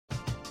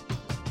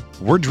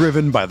We're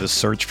driven by the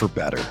search for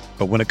better.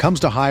 But when it comes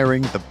to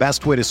hiring, the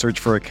best way to search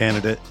for a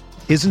candidate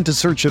isn't to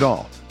search at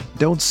all.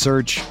 Don't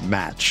search,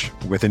 match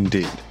with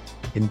Indeed.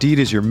 Indeed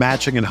is your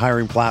matching and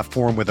hiring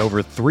platform with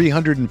over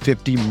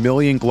 350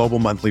 million global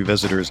monthly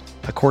visitors,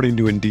 according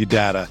to Indeed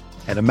data,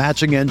 and a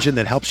matching engine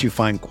that helps you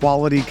find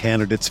quality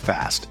candidates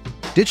fast.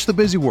 Ditch the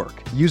busy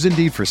work. Use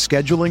Indeed for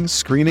scheduling,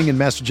 screening, and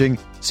messaging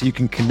so you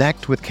can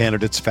connect with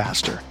candidates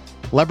faster.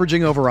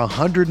 Leveraging over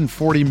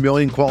 140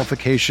 million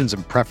qualifications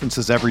and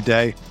preferences every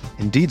day,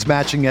 Indeed's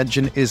matching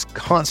engine is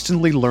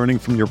constantly learning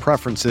from your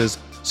preferences,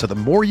 so the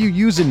more you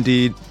use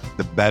Indeed,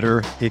 the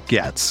better it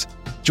gets.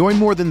 Join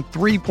more than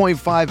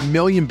 3.5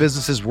 million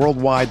businesses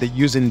worldwide that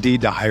use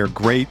Indeed to hire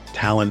great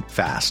talent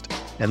fast.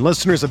 And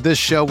listeners of this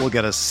show will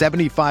get a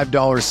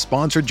 $75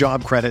 sponsored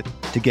job credit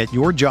to get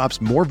your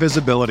jobs more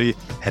visibility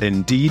at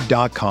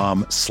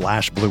Indeed.com/Blue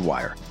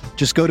Wire.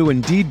 Just go to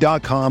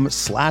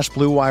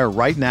Indeed.com/Blue Wire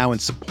right now and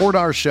support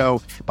our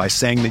show by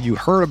saying that you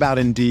heard about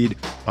Indeed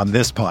on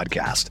this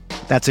podcast.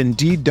 That's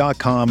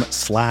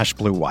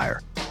Indeed.com/Blue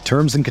Wire.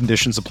 Terms and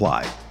conditions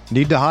apply.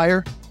 Need to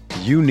hire?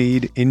 You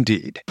need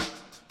Indeed.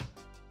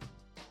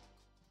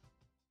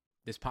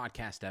 This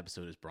podcast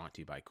episode is brought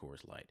to you by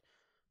Coors Light.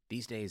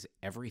 These days,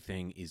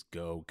 everything is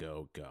go,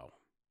 go, go.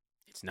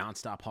 It's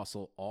nonstop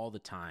hustle all the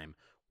time.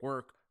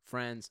 Work,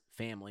 friends,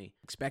 family,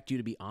 expect you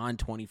to be on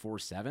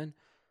 24/7.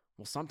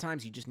 Well,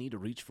 sometimes you just need to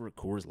reach for a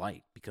Coors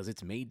Light because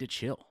it's made to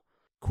chill.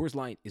 Coors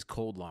Light is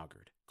cold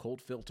lagered,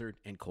 cold filtered,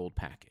 and cold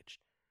packaged.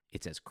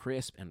 It's as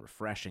crisp and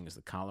refreshing as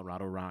the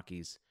Colorado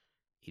Rockies.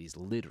 It is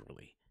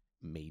literally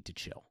made to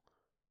chill.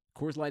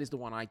 Coors Light is the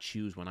one I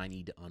choose when I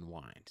need to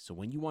unwind. So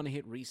when you want to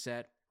hit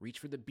reset, reach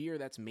for the beer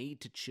that's made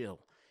to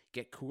chill.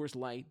 Get Coors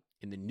Light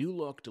in the new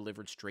look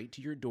delivered straight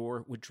to your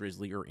door with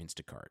Drizzly or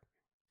Instacart.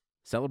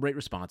 Celebrate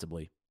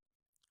responsibly.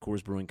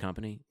 Coors Brewing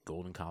Company,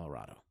 Golden,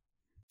 Colorado.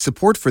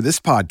 Support for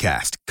this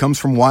podcast comes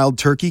from Wild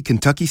Turkey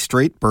Kentucky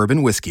Straight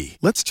Bourbon Whiskey.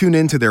 Let's tune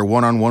in to their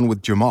one-on-one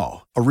with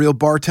Jamal, a real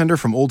bartender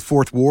from Old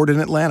Fourth Ward in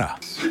Atlanta.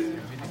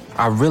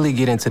 I really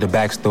get into the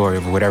backstory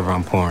of whatever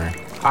I'm pouring,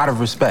 out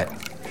of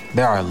respect.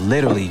 There are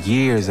literally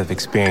years of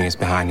experience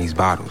behind these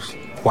bottles.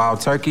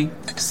 Wild Turkey,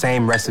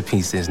 same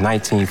recipe since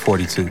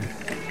 1942.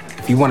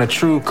 If you want a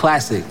true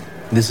classic,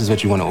 this is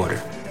what you want to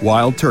order.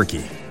 Wild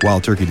Turkey.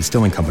 Wild Turkey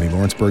Distilling Company,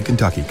 Lawrenceburg,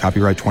 Kentucky.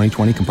 Copyright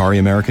 2020, Campari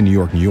American, New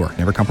York, New York.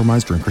 Never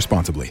compromise, drink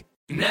responsibly.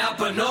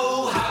 Napa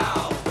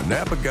know-how. The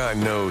Napa guy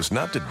knows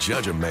not to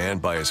judge a man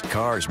by his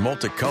car's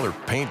multicolored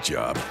paint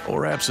job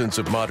or absence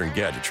of modern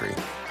gadgetry.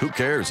 Who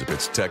cares if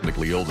it's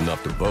technically old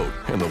enough to vote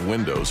and the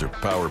windows are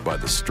powered by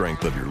the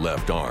strength of your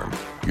left arm?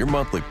 Your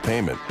monthly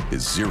payment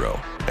is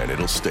zero, and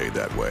it'll stay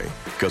that way.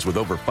 Because with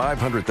over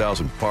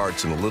 500,000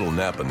 parts and a little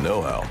Napa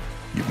know-how,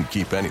 you can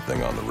keep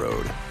anything on the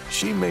road.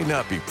 She may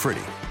not be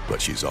pretty,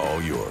 but she's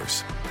all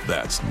yours.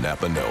 That's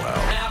Napa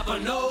know-how. Napa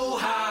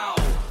know-how.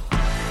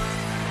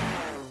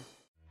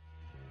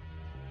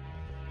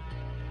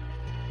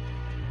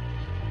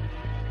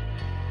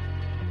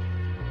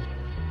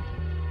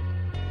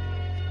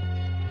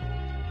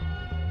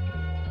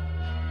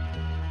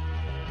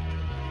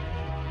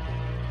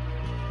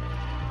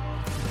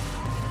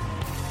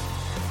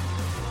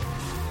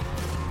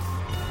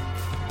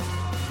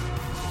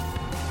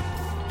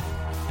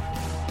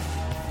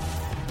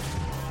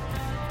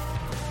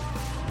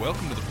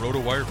 Welcome to the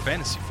RotoWire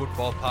Fantasy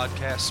Football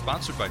Podcast,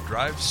 sponsored by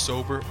Drive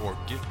Sober or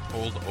Get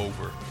Pulled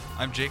Over.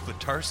 I'm Jake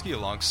Latarski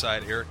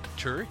alongside Eric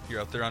Couture. You're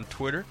out there on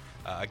Twitter.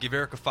 Give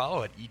Eric a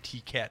follow at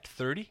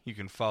ETCat30. You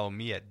can follow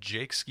me at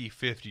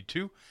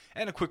JakeSki52.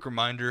 And a quick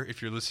reminder,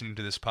 if you're listening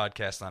to this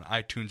podcast on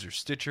iTunes or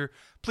Stitcher,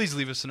 please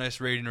leave us a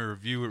nice rating or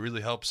review. It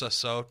really helps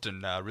us out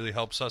and really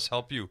helps us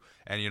help you.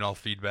 And,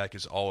 feedback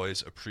is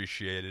always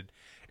appreciated.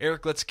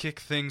 Eric, let's kick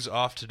things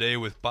off today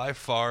with by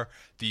far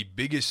the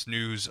biggest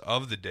news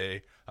of the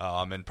day,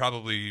 and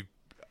probably,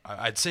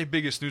 I'd say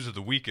biggest news of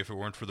the week if it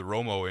weren't for the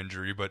Romo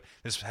injury, but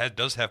this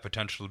does have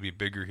potential to be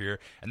bigger here,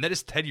 and that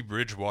is Teddy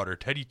Bridgewater,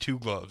 Teddy Two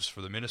Gloves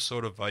for the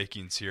Minnesota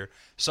Vikings here,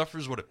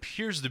 suffers what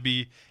appears to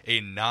be a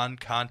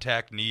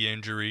non-contact knee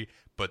injury,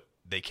 but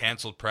they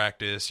canceled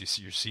practice.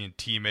 You're seeing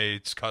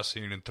teammates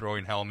cussing and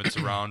throwing helmets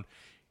around.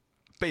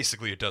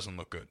 Basically, it doesn't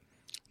look good.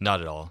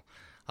 Not at all.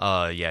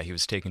 He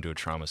was taken to a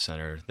trauma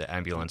center. An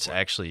ambulance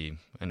actually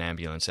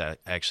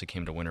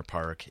came to Winter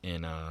Park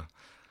in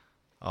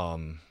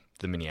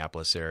the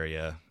Minneapolis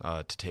area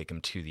to take him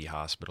to the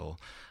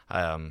hospital.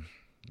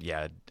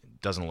 It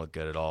doesn't look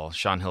good at all.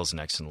 Sean Hill's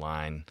next in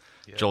line.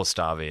 Yeah. Joel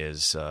Stave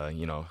is,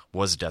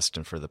 was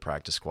destined for the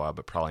practice squad,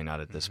 but probably not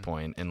at this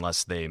point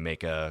unless they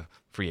make a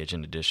free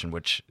agent addition,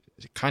 which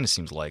it kind of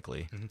seems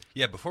likely. Mm-hmm.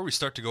 Yeah, before we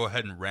start to go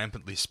ahead and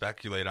rampantly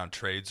speculate on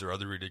trades or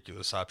other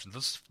ridiculous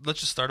options, let's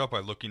just start out by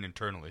looking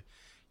internally.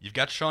 You've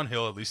got Sean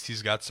Hill, at least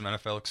he's got some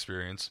NFL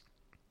experience.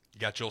 You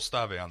got Joel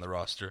Stave on the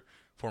roster,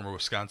 former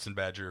Wisconsin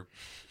Badger.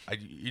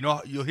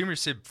 You'll hear me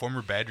say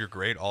former Badger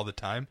great all the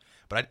time,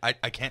 But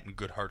I can't in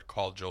good heart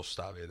call Joe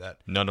Stave that.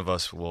 None of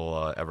us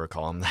will ever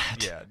call him that.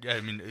 Yeah, I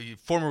mean,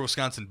 former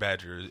Wisconsin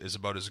Badger is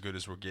about as good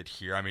as we'll get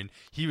here. I mean,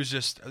 he was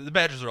just – the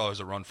Badgers are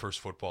always a run-first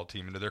football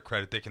team, and to their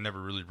credit, they can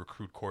never really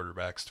recruit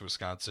quarterbacks to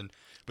Wisconsin.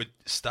 But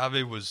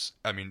Stave was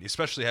 – I mean,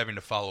 especially having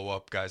to follow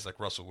up guys like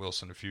Russell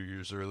Wilson a few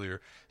years earlier,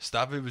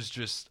 Stave was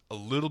just a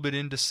little bit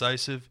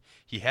indecisive.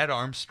 He had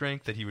arm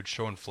strength that he would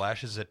show in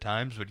flashes at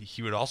times, but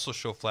he would also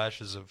show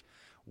flashes of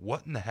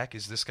what in the heck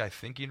is this guy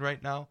thinking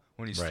right now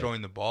when he's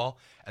throwing the ball?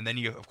 And then,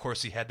 of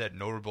course, he had that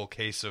notable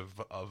case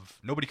of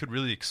nobody could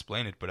really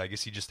explain it, but I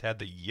guess he just had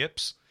the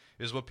yips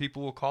is what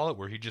people will call it,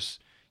 where he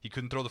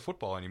couldn't throw the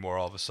football anymore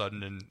all of a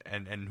sudden,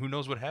 and who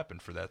knows what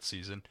happened for that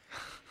season.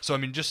 So, I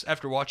mean, just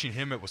after watching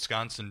him at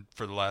Wisconsin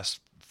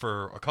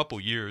for a couple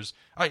years,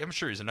 I'm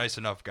sure he's a nice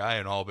enough guy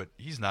and all, but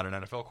he's not an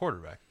NFL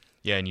quarterback.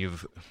 Yeah, and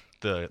you've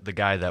the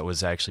guy that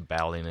was actually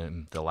battling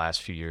him the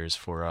last few years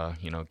for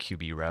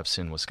QB reps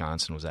in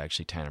Wisconsin was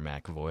actually Tanner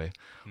McAvoy.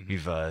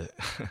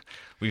 Mm-hmm.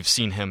 We've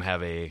seen him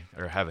have a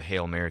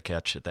Hail Mary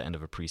catch at the end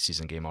of a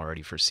preseason game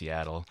already for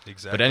Seattle.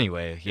 Exactly. But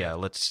anyway,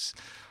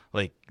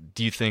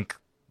 do you think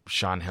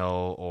Sean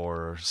Hill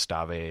or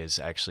Stave is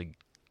actually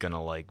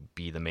gonna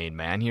be the main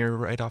man here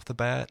right off the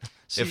bat?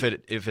 See,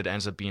 if it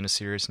ends up being a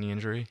serious knee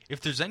injury? If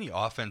there's any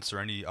offense or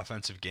any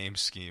offensive game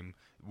scheme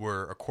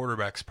where a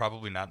quarterback's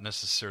probably not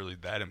necessarily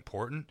that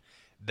important,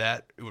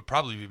 that it would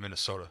probably be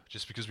Minnesota,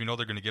 just because we know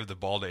they're going to give the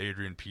ball to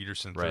Adrian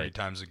Peterson 30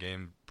 times a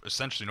game,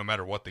 essentially no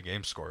matter what the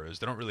game score is.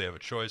 They don't really have a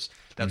choice.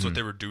 That's what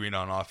they were doing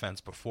on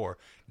offense before.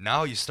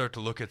 Now you start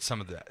to look at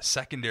some of the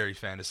secondary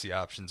fantasy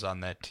options on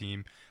that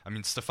team. I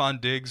mean,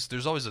 Stephon Diggs,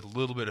 there's always a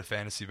little bit of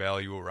fantasy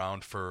value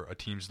around for a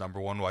team's number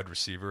one wide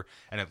receiver,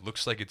 and it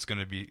looks like it's going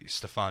to be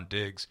Stephon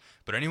Diggs.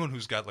 But anyone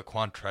who's got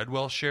Laquan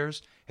Treadwell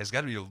shares has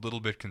got to be a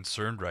little bit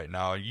concerned right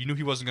now. You knew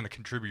he wasn't going to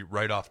contribute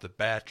right off the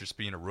bat, just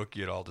being a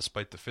rookie at all,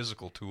 despite the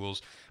physical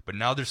tools. But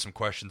now there's some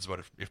questions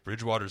about if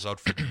Bridgewater's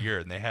out for the year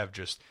and they have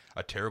just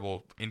a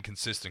terrible,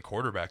 inconsistent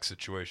quarterback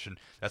situation,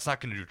 that's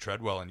not going to do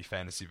Treadwell any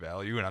fantasy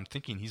value. And I'm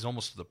thinking he's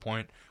almost to the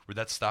point where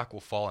that stock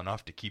will fall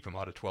enough to keep him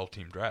out of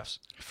 12-team drafts.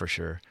 For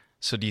sure.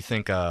 So do you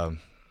think, I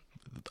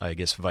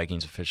guess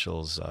Vikings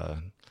officials, I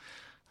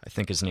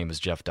think his name is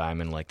Jeff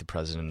Diamond, like the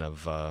president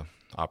of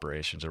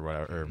operations or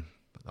whatever.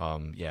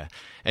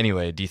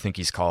 Anyway, do you think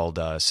he's called,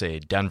 say,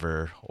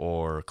 Denver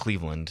or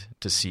Cleveland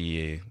to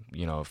see,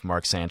 if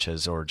Mark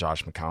Sanchez or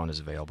Josh McCown is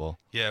available?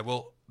 Yeah,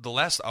 well, the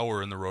last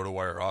hour in the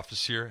RotoWire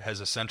office here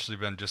has essentially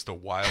been just a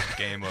wild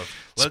game of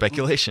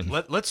speculation.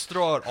 Let's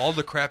throw out all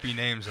the crappy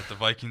names that the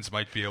Vikings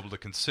might be able to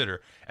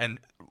consider. And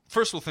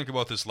first we'll think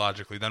about this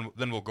logically, then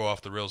we'll go off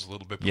the rails a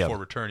little bit before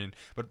returning.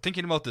 But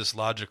thinking about this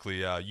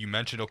logically, you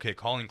mentioned,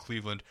 calling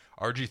Cleveland,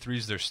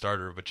 RG3's their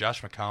starter, but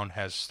Josh McCown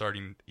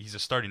he's a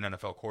starting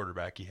NFL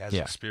quarterback. He has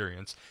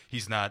experience.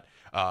 He's not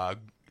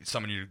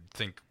someone you'd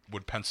think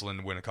would pencil in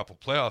to win a couple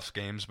playoffs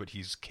games, but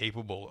he's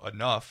capable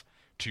enough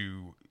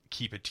to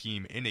keep a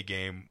team in a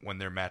game when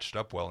they're matched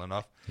up well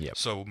enough. Yep.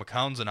 So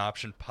McCown's an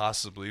option,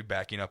 possibly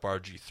backing up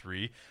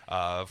RG3.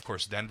 Of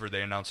course, Denver,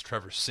 they announced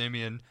Trevor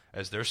Siemian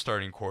as their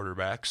starting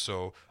quarterback.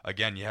 So,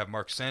 again, you have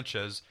Mark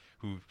Sanchez,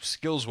 who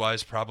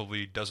skills-wise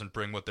probably doesn't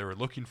bring what they were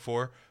looking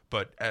for,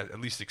 but at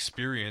least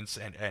experience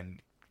and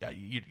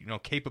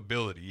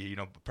capability,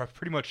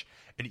 pretty much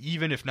an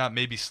even, if not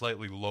maybe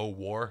slightly low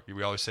WAR.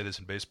 We always say this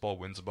in baseball,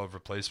 wins above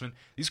replacement.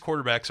 These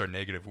quarterbacks are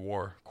negative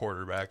WAR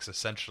quarterbacks,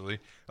 essentially,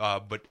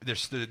 but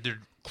they're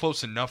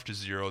close enough to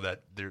zero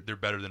that they're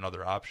better than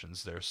other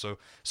options there. So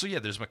yeah,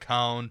 there's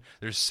McCown,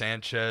 there's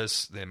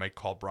Sanchez. They might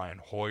call Brian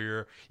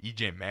Hoyer.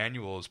 E.J.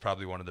 Manuel is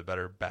probably one of the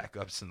better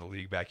backups in the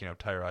league, backing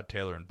up Tyrod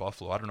Taylor in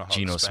Buffalo. I don't know how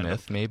Geno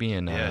Smith maybe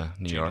in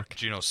New York.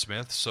 Geno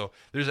Smith. So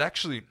there's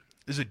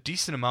a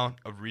decent amount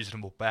of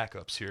reasonable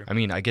backups here. I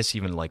mean, I guess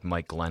even like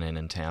Mike Glennon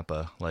in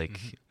Tampa,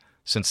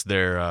 since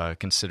they're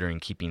considering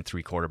keeping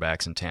 3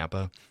 quarterbacks in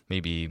Tampa,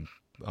 maybe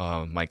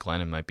Mike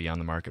Glennon might be on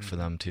the market for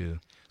them too.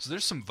 So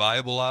there's some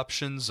viable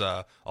options.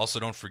 Also,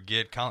 don't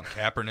forget, Colin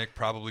Kaepernick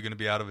probably going to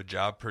be out of a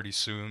job pretty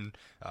soon.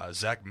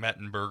 Zach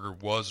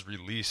Mettenberger was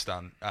released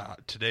on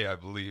today, I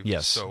believe.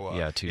 Yes.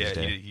 So,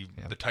 Tuesday.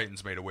 The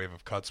Titans made a wave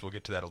of cuts. We'll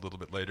get to that a little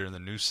bit later in the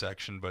news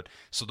section. But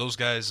so those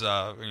guys,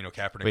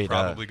 Kaepernick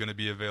probably going to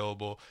be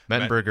available.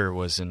 Mettenberger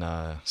was in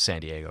San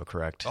Diego,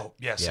 correct? Oh,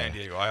 yeah, San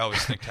Diego. I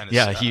always think Tennessee.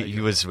 Yeah,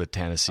 he was with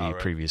Tennessee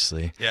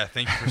previously. Yeah,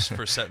 thank you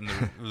for setting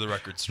the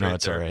record straight. No,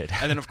 it's all right.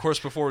 And then, of course,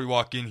 before we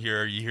walk in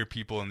here, you hear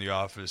people in the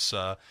office,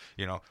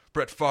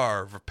 Brett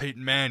Favre or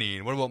Peyton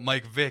Manning. What about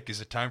Mike Vick? Is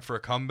it time for a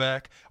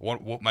comeback?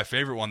 My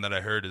favorite one that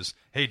I heard is,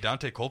 hey,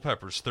 Dante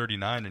Culpepper's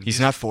 39 and he's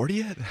not 40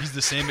 yet. He's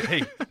the same.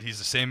 He's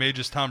the same age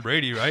as Tom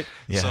Brady, right?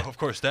 Yeah. So of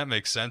course that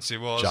makes sense.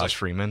 Well, Josh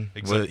Freeman.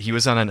 Exactly. He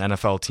was on an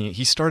NFL team.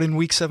 He started in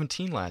Week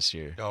 17 last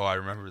year. Oh, I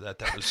remember that.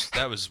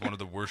 That was one of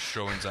the worst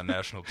showings on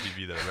national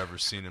TV that I've ever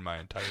seen in my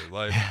entire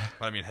life.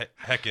 But, I mean,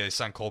 heck yeah,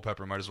 sign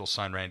Culpepper. Might as well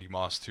sign Randy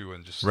Moss too,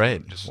 and just why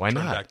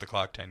turn not? back the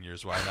clock 10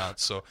 years. Why not?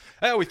 So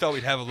we thought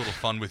we'd have a little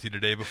fun with you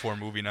today before before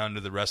moving on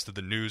to the rest of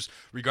the news.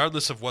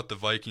 Regardless of what the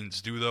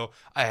Vikings do, though,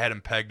 I had them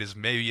pegged as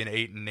maybe an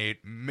 8-8,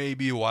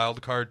 maybe a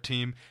wild card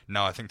team.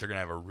 Now I think they're going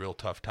to have a real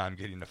tough time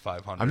getting to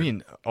 500. I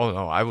mean,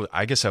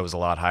 I guess I was a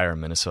lot higher in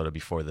Minnesota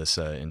before this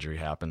injury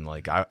happened.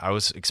 Like I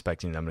was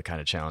expecting them to kind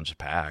of challenge the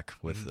pack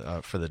with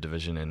for the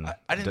division in the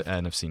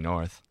NFC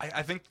North.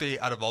 I think they,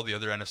 out of all the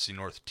other NFC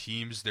North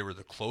teams, they were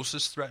the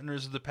closest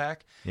threateners of the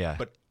pack. Yeah.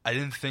 But I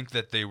didn't think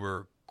that they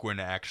were going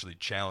to actually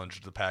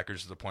challenge the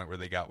Packers to the point where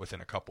they got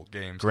within a couple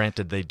games.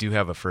 Granted, they do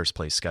have a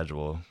first-place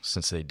schedule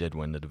since they did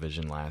win the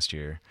division last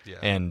year. Yeah.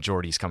 And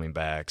Jordy's coming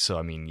back. So,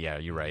 I mean, yeah,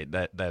 you're right.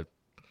 That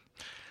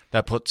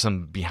puts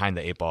them behind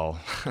the 8 ball.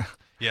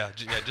 Yeah,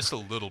 just a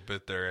little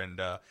bit there. And,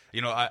 I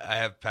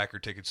have Packer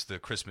tickets to the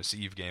Christmas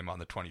Eve game on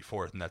the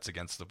 24th, and that's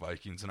against the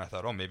Vikings. And I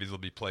thought, maybe they'll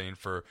be playing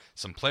for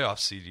some playoff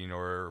seeding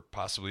or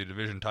possibly a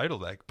division title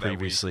that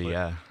previously, week.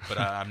 Yeah.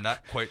 But I'm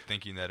not quite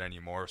thinking that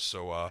anymore.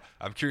 So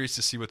I'm curious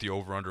to see what the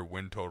over-under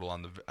win total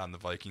on the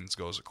Vikings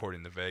goes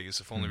according to Vegas.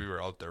 If only we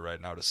were out there right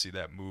now to see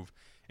that move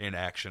in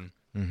action.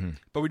 Mm-hmm.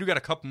 But we do got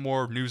a couple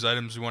more news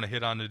items we want to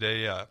hit on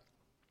today.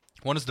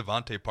 One is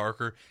Devontae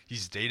Parker.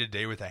 He's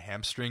day-to-day with a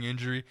hamstring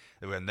injury,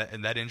 and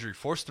that injury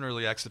forced an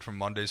early exit from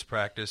Monday's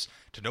practice.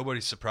 To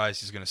nobody's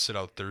surprise, he's going to sit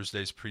out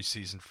Thursday's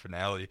preseason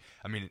finale.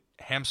 I mean,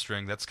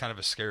 hamstring, that's kind of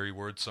a scary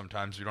word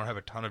sometimes. We don't have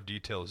a ton of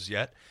details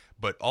yet,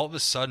 but all of a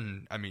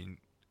sudden, I mean,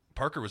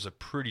 Parker was a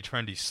pretty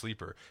trendy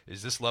sleeper.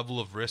 Is this level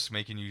of risk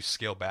making you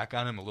scale back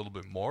on him a little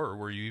bit more, or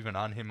were you even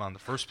on him on the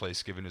first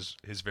place given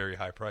his very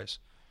high price?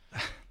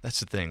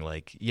 That's the thing.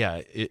 Like,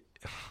 yeah,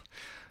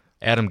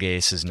 Adam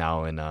Gase is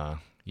now in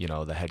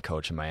the head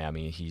coach in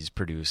Miami. He's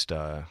produced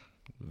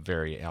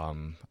very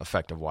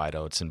effective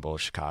wideouts in both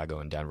Chicago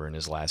and Denver in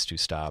his last 2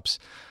 stops.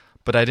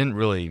 But I didn't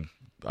really,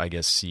 I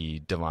guess, see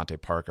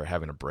Devontae Parker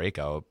having a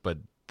breakout. But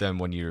then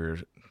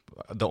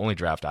the only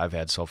draft I've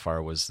had so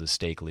far was the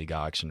Stake League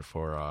auction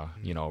for,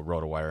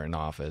 RotoWire in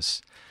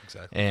office.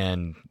 Exactly.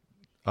 And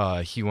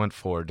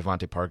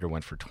Devontae Parker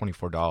went for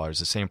 $24,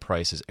 the same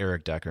price as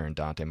Eric Decker and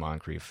Dante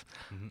Moncrief.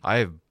 Mm-hmm.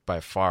 I by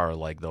far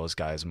like those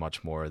guys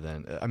much more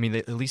than, I mean,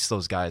 at least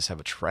those guys have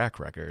a track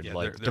record. Yeah,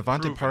 like they're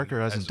Devontae Parker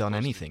hasn't done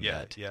anything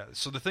yet. Yeah.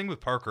 So the thing with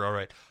Parker, all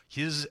right,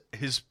 his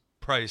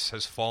price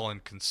has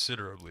fallen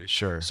considerably.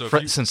 Sure. So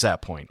since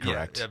that point,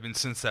 correct? Yeah, I mean,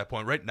 since that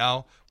point. Right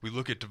now, we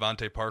look at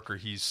Devontae Parker.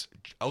 He's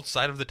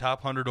outside of the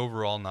top 100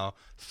 overall now,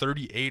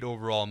 38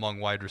 overall among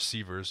wide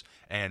receivers,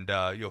 and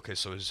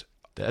so his.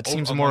 That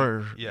seems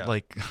more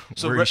like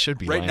where he should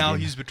be right landing. Now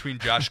he's between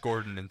Josh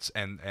Gordon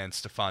and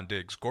Stephon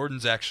Diggs.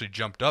 Gordon's actually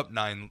jumped up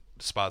 9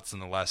 spots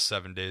in the last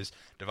 7 days.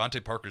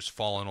 Devontae Parker's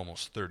fallen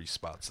almost 30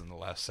 spots in the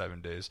last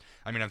 7 days.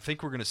 I mean, I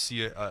think we're going to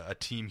see a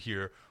team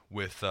here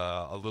with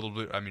a little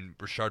bit. I mean,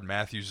 Rashard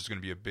Matthews is going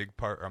to be a big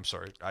part. I'm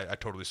sorry, I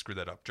totally screwed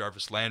that up.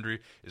 Jarvis Landry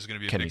is going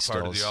to be a big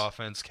part of the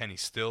offense. Kenny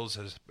Stills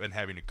has been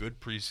having a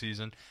good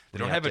preseason. They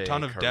don't have a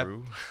ton of depth.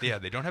 Yeah,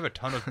 they don't have a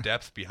ton of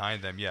depth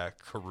behind them. Yeah,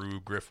 Carew,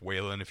 Griff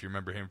Whalen, if you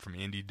remember him from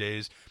Indy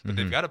days. But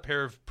they've got a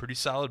pair of pretty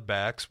solid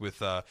backs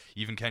with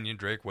even Kenyon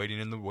Drake waiting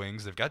in the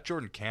wings. They've got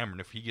Jordan Cameron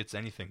if he gets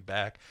anything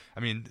back.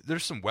 I mean,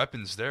 there's some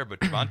weapons there,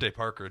 but Devontae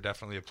Parker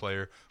definitely a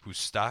player whose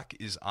stock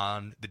is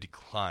on the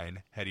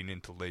decline heading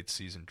into late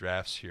season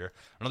drafts here.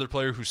 Another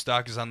player whose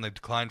stock is on the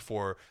decline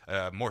for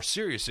a more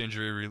serious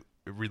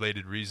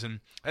injury-related reason,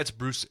 that's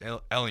Bruce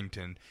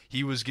Ellington.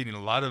 He was getting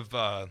a lot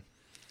of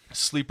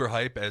sleeper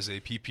hype as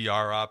a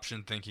PPR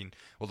option, thinking,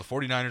 well, the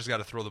 49ers got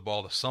to throw the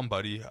ball to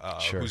somebody.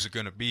 Sure. Who's it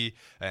going to be?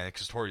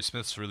 Because Torrey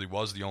Smith really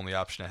was the only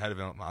option ahead of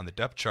him on the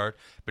depth chart.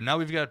 But now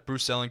we've got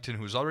Bruce Ellington,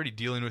 who's already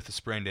dealing with a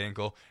sprained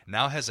ankle,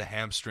 now has a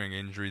hamstring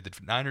injury. The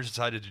Niners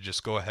decided to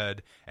just go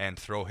ahead and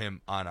throw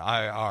him on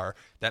IR.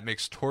 That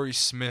makes Torrey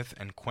Smith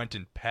and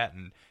Quentin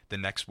Patton the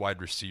next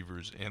wide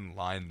receivers in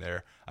line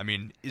there. I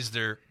mean,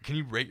 can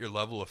you rate your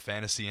level of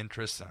fantasy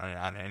interest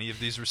on any of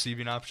these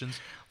receiving options?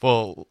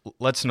 Well,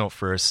 let's note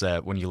first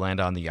that when you land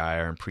on the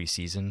IR in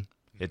preseason,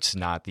 it's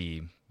not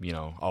the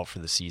out for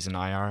the season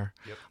IR.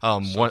 Yep.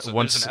 So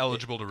once an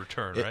eligible to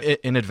return, right?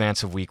 In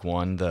advance of week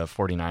 1, the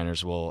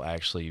 49ers will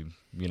actually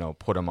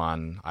put him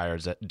on IR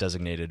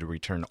designated to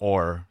return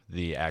or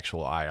the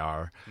actual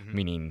IR,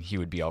 meaning he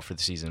would be out for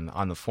the season.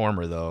 On the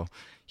former, though,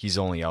 he's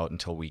only out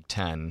until week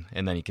 10,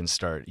 and then he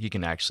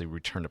can actually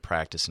return to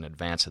practice in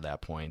advance of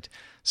that point.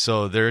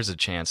 So there is a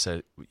chance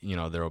that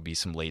there will be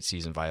some late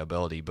season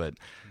viability, but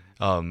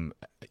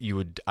you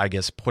would, I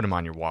guess, put him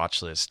on your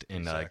watch list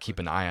and keep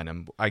an eye on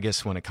him. I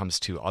guess when it comes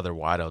to other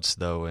wideouts,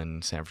 though,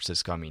 in San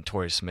Francisco, I mean,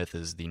 Torrey Smith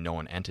is the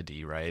known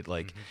entity, right?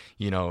 Like,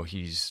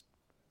 he's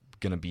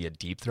going to be a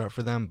deep threat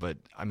for them, but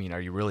I mean,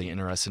 are you really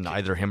interested in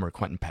either him or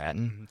Quentin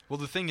Patton? Well,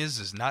 the thing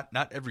is not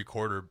every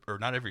quarter or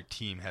not every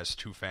team has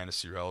 2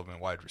 fantasy relevant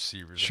wide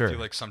receivers. Sure. I feel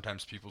like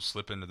sometimes people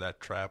slip into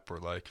that trap where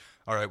like,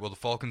 All right, well, the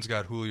Falcons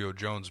got Julio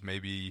Jones.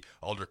 Maybe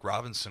Aldrick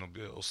Robinson will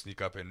be able to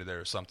sneak up into there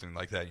or something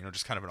like that.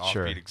 Just kind of an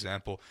offbeat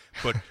example.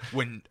 But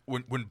when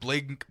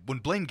Blaine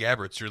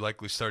Gabbert's your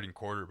likely starting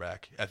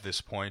quarterback at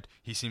this point,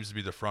 he seems to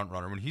be the front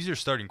runner. When he's your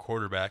starting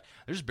quarterback,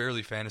 there's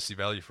barely fantasy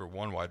value for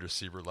one wide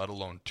receiver, let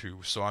alone two.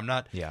 So I'm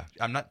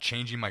not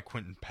changing my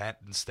Quentin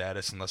Patton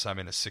status unless I'm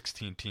in a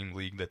 16-team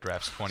league that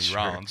drafts 20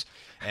 rounds,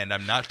 and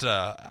I'm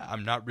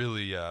not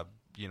really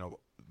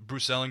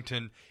Bruce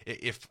Ellington,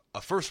 if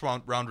a first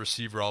round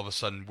receiver all of a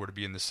sudden were to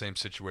be in the same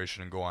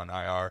situation and go on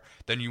IR,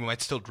 then you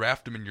might still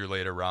draft him in your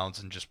later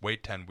rounds and just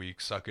wait 10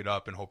 weeks, suck it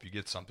up, and hope you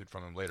get something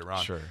from him later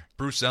on. Sure.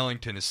 Bruce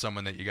Ellington is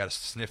someone that you got to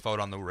sniff out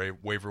on the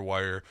waiver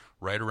wire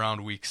right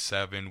around week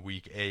 7,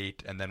 week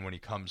 8, and then when he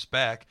comes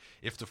back,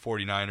 if the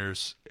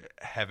 49ers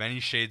have any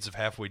shades of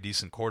halfway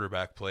decent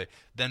quarterback play,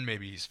 then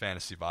maybe he's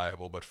fantasy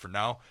viable. But for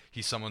now,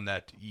 he's someone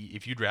that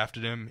if you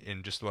drafted him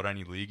in just about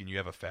any league and you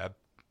have a fab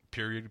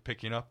period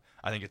picking up,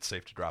 I think it's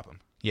safe to drop him.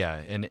 Yeah,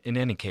 and in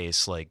any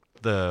case, like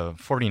the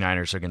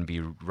 49ers are going to be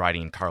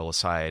riding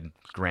Carlos Hyde.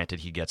 Granted,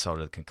 he gets out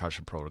of the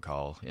concussion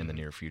protocol in the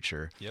near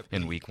future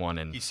in week 1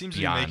 and he seems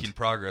beyond. to be making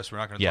progress. We're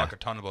not going to talk a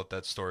ton about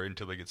that story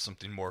until we get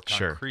something more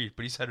concrete,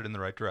 but he's headed in the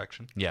right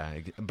direction. Yeah,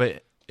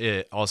 but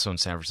also in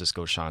San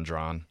Francisco,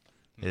 Chandron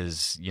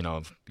is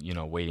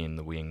waiting in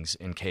the wings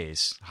in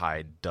case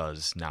Hyde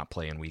does not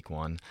play in week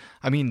 1.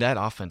 I mean, that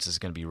offense is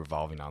going to be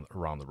revolving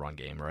around the run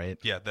game, right?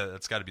 Yeah,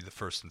 that's got to be the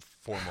first and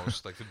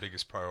foremost, like the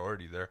biggest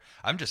priority there.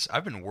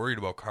 I've been worried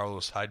about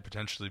Carlos Hyde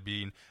potentially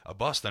being a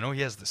bust. I know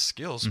he has the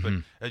skills, but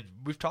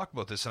we've talked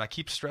about this, and I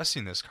keep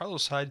stressing this.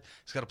 Carlos Hyde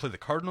has got to play the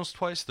Cardinals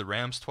twice, the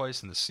Rams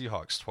twice, and the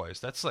Seahawks twice.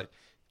 That's like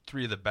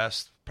 3 of the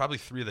best, probably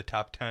 3 of the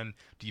top 10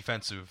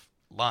 defensive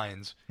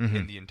lines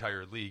in the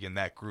entire league in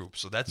that group.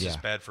 So that's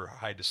just bad for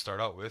Hyde to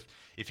start out with.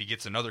 If he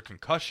gets another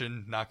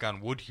concussion, knock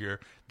on wood here,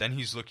 then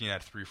he's looking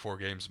at 3-4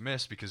 games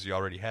missed because he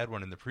already had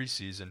one in the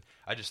preseason.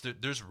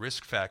 There's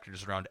risk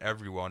factors around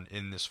everyone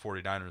in this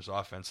 49ers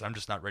offense. I'm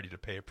just not ready to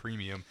pay a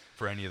premium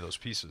for any of those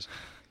pieces.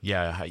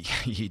 Yeah,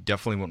 you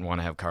definitely wouldn't want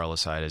to have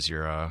Carlos Hyde as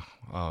your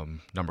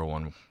number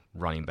one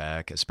running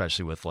back,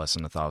 especially with less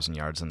than 1,000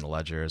 yards in the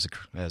ledger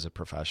as a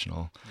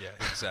professional. Yeah,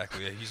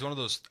 exactly. He's one of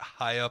those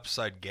high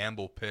upside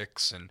gamble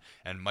picks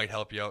and might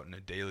help you out in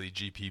a daily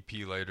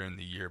GPP later in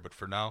the year. But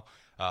for now,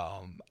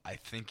 I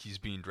think he's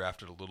being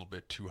drafted a little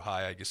bit too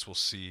high. I guess we'll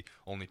see.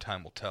 Only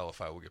time will tell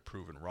if I will get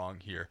proven wrong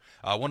here.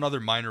 One other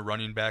minor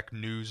running back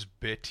news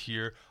bit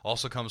here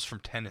also comes from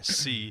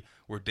Tennessee,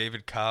 where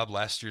David Cobb,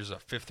 last year's a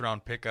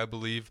 5th-round pick, I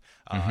believe,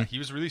 he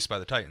was released by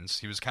the Titans.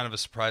 He was kind of a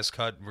surprise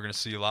cut. We're going to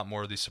see a lot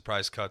more of these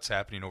surprise cuts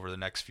happening over the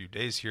next few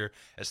days here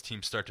as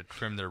teams start to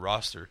trim their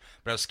roster.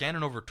 But I was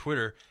scanning over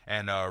Twitter,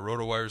 and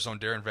RotoWire's own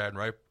Derek Van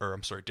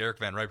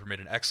Riper made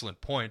an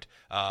excellent point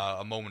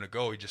a moment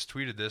ago. He just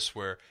tweeted this,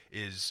 where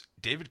is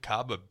David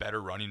Cobb a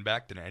better running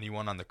back than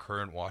anyone on the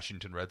current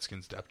Washington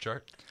Redskins depth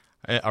chart?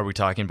 Are we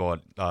talking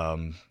about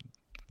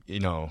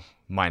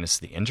minus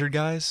the injured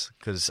guys?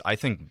 Because I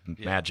think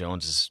Matt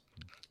Jones is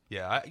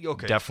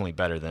definitely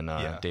better than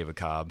David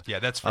Cobb. Yeah,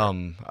 that's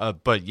fair.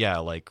 But yeah,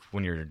 like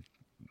when you're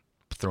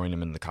throwing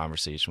him in the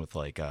conversation with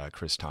like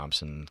Chris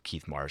Thompson,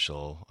 Keith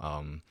Marshall,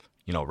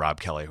 Rob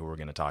Kelly, who we're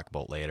going to talk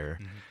about later.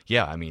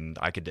 Yeah, I mean,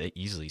 I could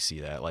easily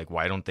see that. Like,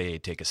 why don't they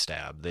take a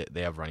stab?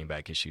 They have running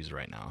back issues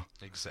right now.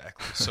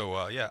 Exactly. So,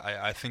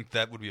 I think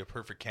that would be a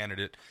perfect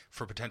candidate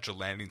for a potential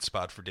landing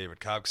spot for David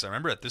Cobb. Because I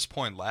remember at this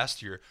point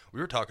last year, we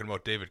were talking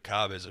about David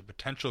Cobb as a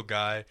potential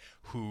guy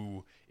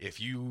who, if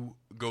you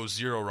go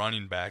 0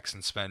 running backs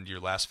and spend your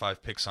last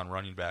 5 picks on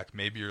running back,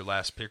 maybe your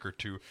last pick or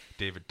 2,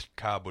 David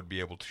Cobb would be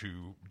able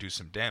to do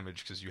some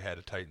damage because you had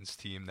a Titans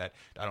team that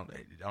I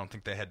don't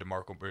think they had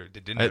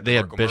DeMarco. They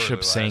had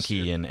Bishop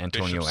Sankey and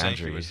Antonio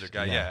Andrews was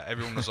their guy. Yeah,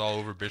 everyone was all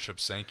over Bishop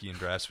Sankey in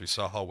drafts. We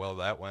saw how well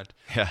that went.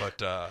 Yeah.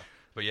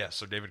 But yeah,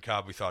 so David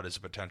Cobb we thought is a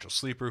potential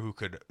sleeper who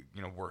could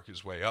work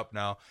his way up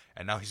now,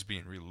 and now he's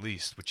being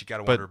released. But you got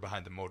to wonder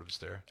behind the motives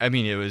there. I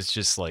mean, it was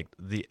just like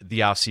the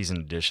offseason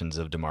additions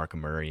of DeMarco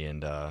Murray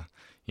and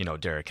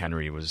Derrick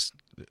Henry was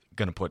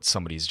going to put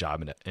somebody's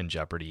job in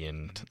jeopardy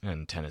in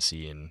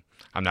Tennessee, and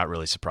I'm not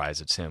really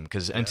surprised it's him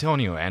because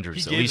Antonio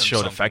Andrews at least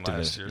showed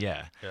effectiveness.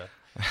 Yeah.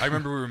 I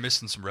remember we were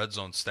missing some red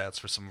zone stats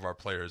for some of our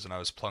players, and I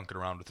was plunking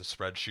around with a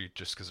spreadsheet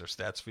just because our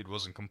stats feed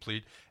wasn't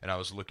complete, and I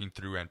was looking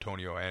through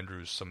Antonio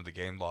Andrews, some of the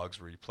game logs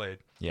where he played.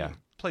 Yeah. He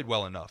played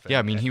well enough. Yeah,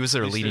 I mean, he was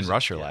their leading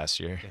rusher last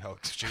year.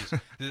 Geez.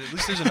 At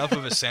least there's enough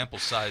of a sample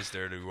size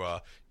there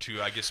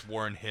to I guess,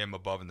 warrant him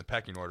above in the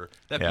pecking order.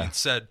 That being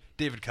said,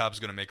 David Cobb's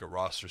going to make a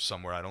roster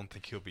somewhere. I don't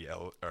think he'll be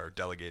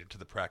delegated to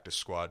the practice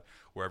squad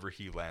wherever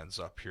he lands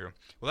up here.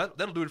 Well,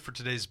 that'll do it for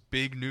today's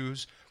big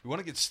news. We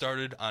want to get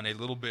started on a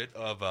little bit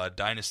of a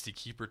Dynasty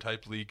Keeper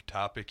type league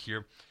topic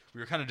here.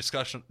 We were kind of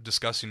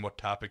discussing what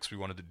topics we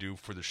wanted to do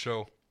for the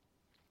show.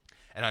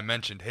 And I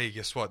mentioned, hey,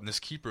 guess what? In this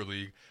keeper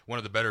league, one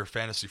of the better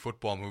fantasy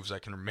football moves I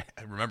can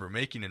remember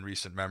making in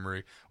recent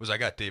memory was I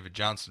got David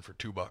Johnson for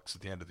 $2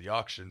 at the end of the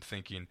auction,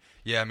 thinking,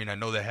 yeah, I mean, I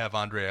know they have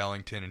Andre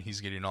Ellington, and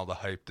he's getting all the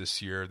hype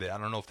this year. I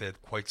don't know if they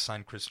had quite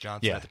signed Chris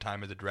Johnson at the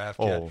time of the draft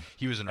yet.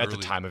 He was at the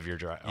time of your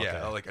draft. Okay.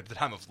 Yeah, like at the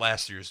time of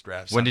last year's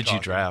draft. When did you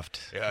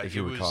draft, if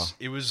you recall?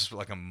 It was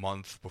like a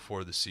month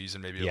before the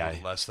season, maybe a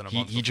little less than a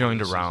month. He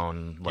joined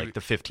around like the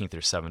 15th or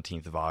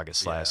 17th of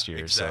August last year.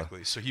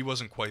 Exactly. So he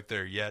wasn't quite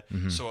there yet.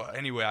 So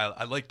anyway,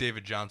 I like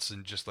David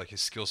Johnson, just like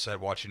his skill set,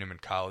 watching him in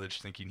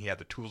college, thinking he had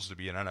the tools to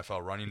be an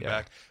NFL running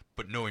back.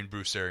 But knowing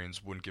Bruce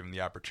Arians wouldn't give him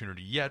the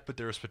opportunity yet, but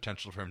there was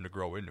potential for him to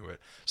grow into it.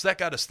 So that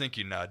got us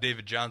thinking.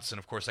 David Johnson,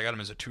 of course, I got him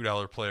as a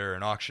 $2 player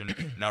in auction.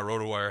 Now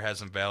RotoWire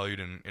has him valued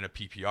in a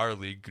PPR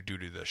league due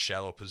to the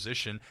shallow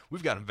position.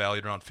 We've got him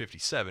valued around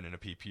 57 in a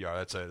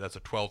PPR. That's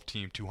a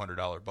 12-team,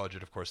 $200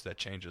 budget. Of course, that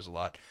changes a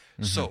lot.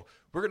 So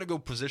we're going to go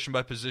position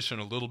by position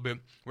a little bit.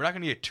 We're not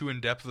going to get too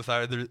in-depth with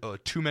either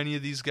too many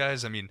of these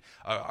guys. I mean,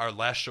 our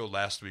last show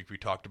last week, we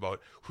talked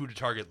about who to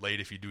target late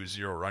if you do a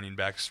zero running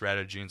back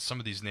strategy, and some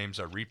of these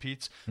names are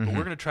repeats. But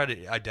we're going to try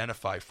to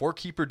identify, for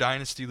Keeper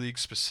Dynasty League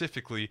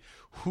specifically,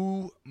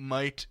 who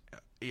might...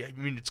 I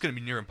mean, it's going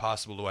to be near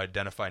impossible to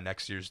identify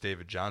next year's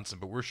David Johnson,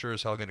 but we're sure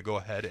as hell going to go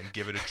ahead and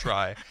give it a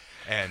try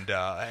and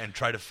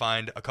try to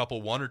find a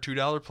couple $1 or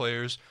 $2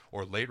 players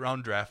or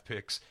late-round draft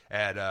picks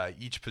at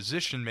each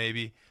position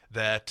maybe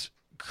that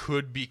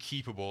could be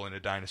keepable in a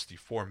dynasty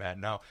format.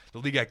 Now, the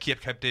league I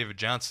kept David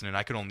Johnson, and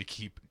I could only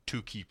keep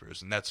 2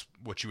 keepers, and that's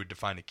what you would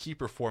define a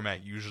keeper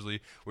format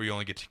usually, where you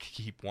only get to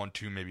keep 1,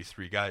 2, maybe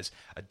 3 guys.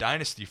 A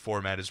dynasty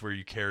format is where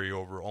you carry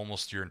over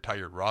almost your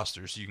entire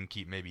roster, so you can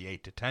keep maybe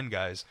 8 to 10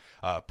 guys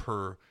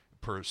per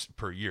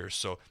year.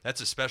 So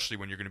that's especially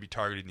when you're going to be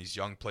targeting these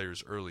young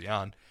players early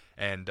on,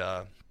 and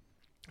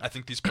I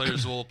think these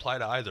players will apply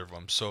to either of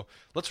them. So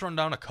let's run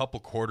down a couple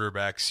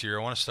quarterbacks here.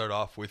 I want to start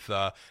off with,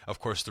 of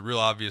course, the real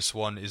obvious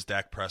one is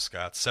Dak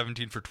Prescott.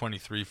 17 for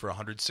 23 for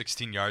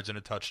 116 yards and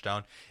a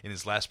touchdown in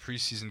his last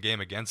preseason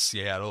game against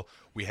Seattle.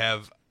 We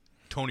have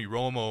Tony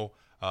Romo,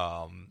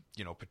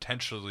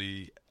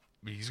 potentially...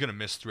 He's going to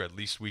miss through at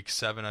least week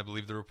 7, I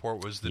believe the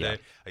report was today.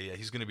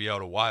 He's going to be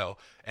out a while.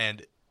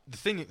 And the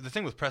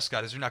thing with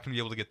Prescott is you're not going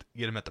to be able to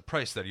get him at the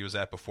price that he was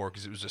at before,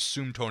 because it was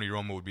assumed Tony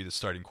Romo would be the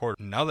starting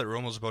quarterback. Now that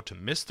Romo's about to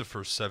miss the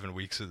first 7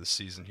 weeks of the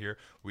season here,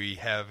 we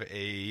have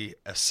a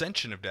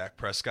ascension of Dak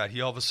Prescott.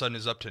 He all of a sudden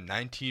is up to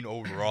 19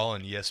 overall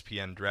in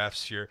ESPN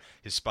drafts here.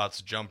 His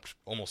spots jumped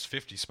almost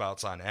 50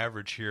 spots on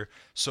average here.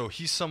 So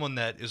he's someone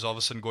that is all of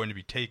a sudden going to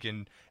be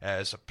taken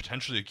as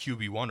potentially a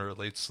QB1 or a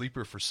late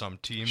sleeper for some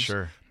teams.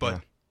 Sure.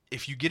 But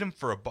if you get him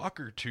for $1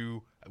 or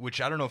 $2,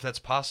 which I don't know if that's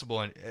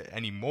possible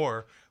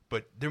anymore,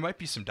 but there might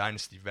be some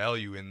dynasty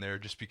value in there,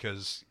 just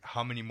because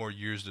how many more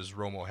years does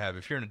Romo have?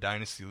 If you're in a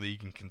dynasty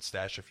league and can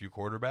stash a few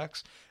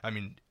quarterbacks, I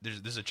mean,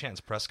 there's a chance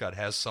Prescott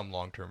has some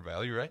long-term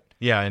value, right?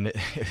 Yeah, and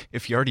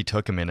if you already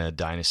took him in a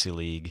dynasty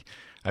league,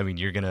 I mean,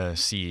 you're going to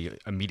see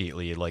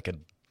immediately like a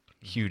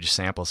huge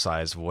sample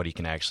size of what he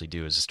can actually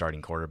do as a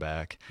starting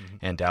quarterback.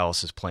 And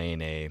Dallas is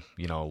playing a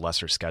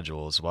lesser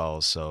schedule as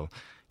well, so...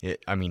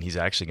 he's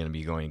actually going to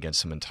be going against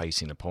some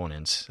enticing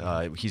opponents.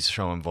 He's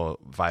showing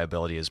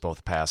viability as both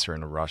a passer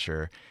and a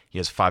rusher. He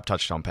has 5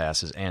 touchdown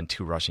passes and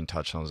 2 rushing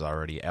touchdowns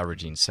already,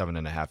 averaging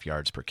 7.5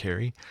 yards per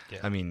carry. Yeah.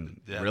 I mean,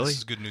 yeah, really? This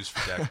is good news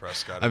for Dak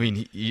Prescott. I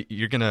mean,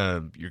 you're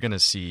gonna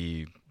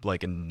see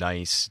like a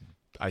nice,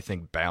 I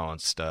think,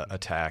 balanced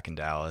attack in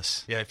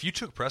Dallas. Yeah, if you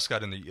took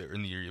Prescott in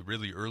the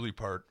really early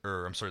part,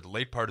 the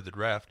late part of the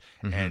draft,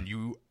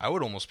 and I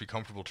would almost be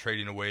comfortable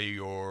trading away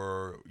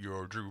your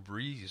Drew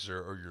Brees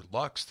or your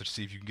Lux to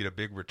see if you can get a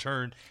big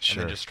return, and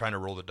then just trying to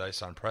roll the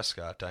dice on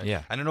Prescott.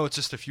 I don't know, it's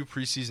just a few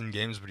preseason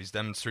games, but he's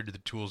demonstrated the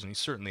tools, and he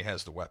certainly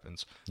has the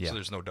weapons. Yeah. So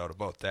there's no doubt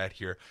about that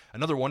here.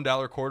 Another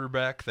 $1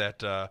 quarterback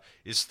that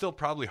is still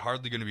probably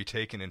hardly going to be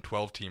taken in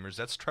 12-teamers.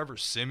 That's Trevor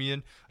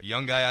Siemian, a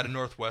young guy out of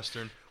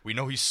Northwestern. We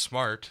know he's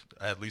smart.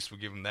 At least we'll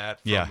give him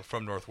that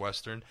from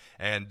Northwestern,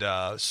 and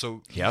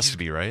so he has to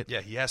be, right? Yeah,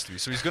 he has to be.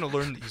 So he's going to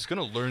learn. He's going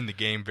to learn the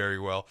game very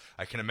well.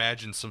 I can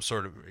imagine some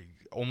sort of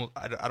almost.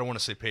 I don't want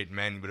to say Peyton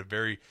Manning, but a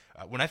very.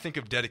 When I think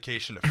of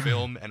dedication to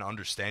film and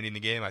understanding the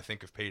game, I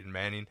think of Peyton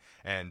Manning,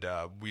 and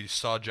we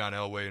saw John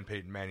Elway and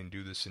Peyton Manning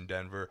do this in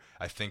Denver.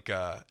 I think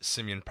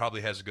Siemian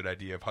probably has a good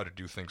idea of how to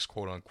do things,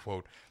 quote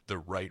unquote, the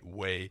right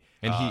way.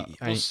 And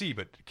we'll see,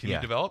 but can he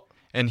develop?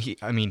 And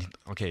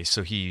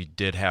so he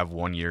did have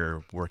 1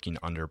 year working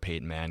under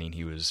Peyton Manning.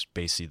 He was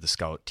basically the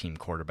scout team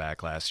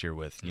quarterback last year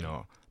with,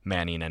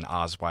 Manning and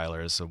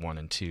Osweiler as the 1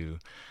 and 2.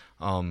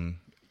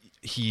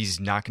 He's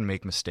not going to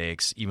make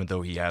mistakes, even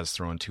though he has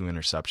thrown 2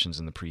 interceptions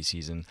in the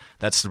preseason.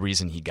 That's the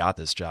reason he got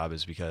this job,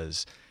 is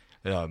because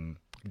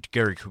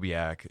Gary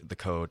Kubiak, the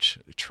coach,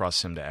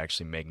 trusts him to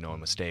actually make no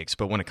mistakes.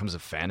 But when it comes to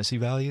fantasy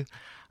value,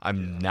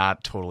 I'm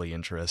not totally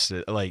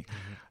interested.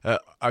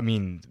 Does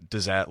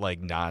that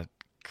not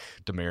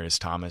Demaryius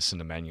Thomas and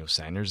Emmanuel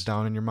Sanders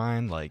down in your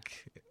mind?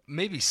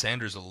 Maybe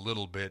Sanders a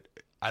little bit.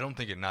 I don't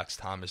think it knocks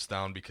Thomas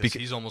down because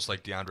he's almost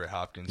like DeAndre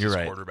Hopkins. You're He's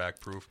right. quarterback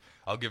proof.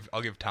 I'll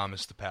give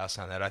Thomas the pass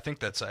on that. I think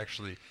that's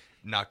actually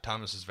knocked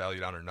Thomas's value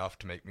down enough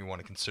to make me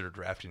want to consider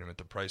drafting him at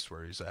the price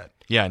where he's at.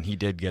 Yeah, and he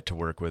did get to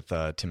work with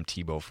Tim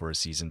Tebow for a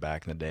season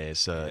back in the day,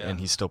 and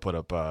he still put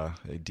up a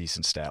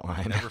decent stat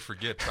line. Never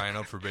forget trying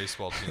out for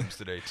baseball teams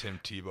today, Tim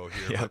Tebow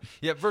here. Yep. But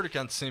yeah, verdict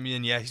on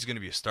Simeon. Yeah, he's going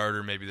to be a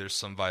starter. Maybe there's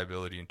some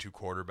viability in 2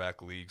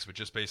 quarterback leagues, but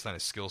just based on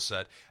his skill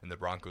set and the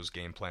Broncos'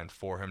 game plan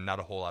for him, not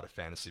a whole lot of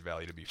fantasy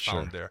value to be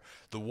found there.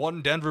 The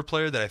one Denver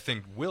player that I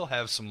think will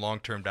have some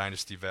long-term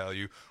dynasty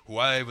value, who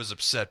I was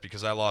upset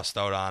because I lost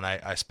out on,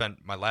 I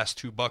spent my last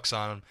 $2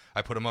 on him.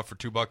 I put him up for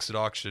 $2 at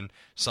auction.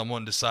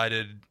 Someone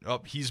decided,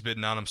 he's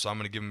bidding on him, so I'm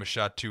going to give him a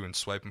shot too and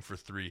swipe him for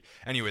 $3.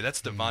 Anyway,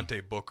 that's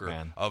Devontae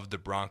Booker of the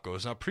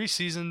Broncos. Now,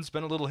 preseason's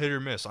been a little hit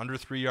or miss. Under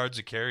 3 yards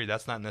a carry,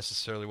 that's not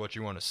necessarily what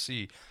you want to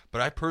see.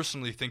 But I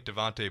personally think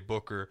Devontae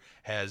Booker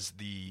has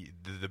the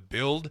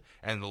build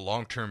and the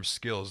long-term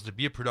skills to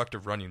be a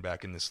productive running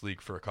back in this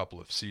league for a couple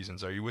of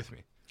seasons. Are you with me?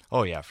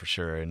 Oh, yeah, for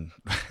sure. And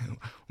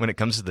when it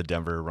comes to the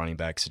Denver running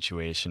back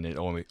situation, it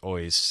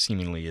always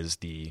seemingly is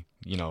the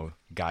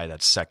guy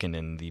that's second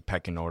in the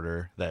pecking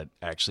order that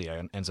actually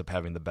ends up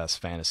having the best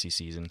fantasy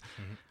season.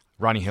 Mm-hmm.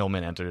 Ronnie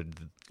Hillman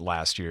entered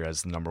last year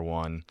as the number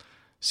 1.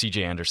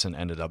 C.J. Anderson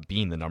ended up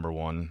being the number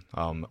 1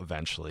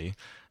 eventually,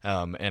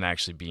 and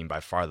actually being by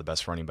far the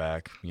best running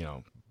back,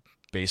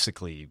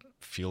 basically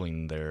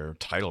fueling their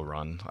title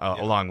run,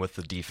 along with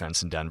the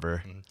defense in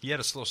Denver. He had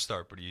a slow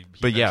start, but he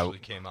eventually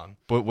came on.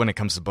 But when it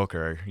comes to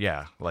Booker,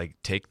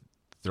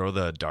 throw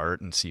the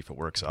dart and see if it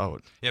works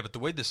out. Yeah, but the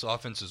way this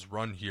offense is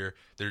run here,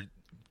 there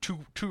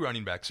two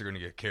running backs are going to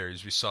get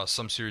carries. We saw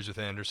some series with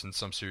Anderson,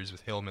 some series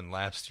with Hillman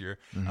last year.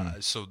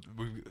 So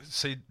we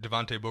say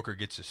Devontae Booker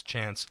gets his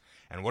chance,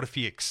 and what if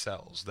he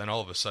excels? Then all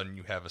of a sudden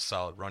you have a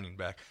solid running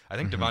back. I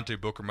think Devontae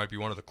Booker might be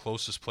one of the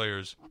closest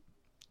players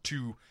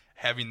to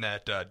having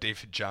that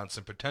David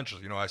Johnson potential.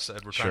 I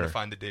said we're trying to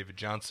find the David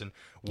Johnson.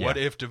 What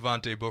if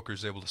Devontae Booker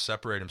is able to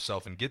separate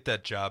himself and get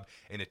that job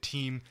in a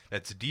team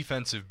that's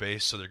defensive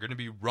based, so they're going to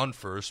be run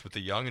first with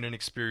a young and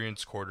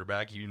inexperienced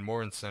quarterback, even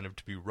more incentive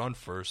to be run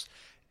first.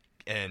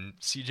 And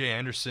C.J.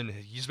 Anderson,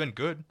 he's been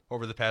good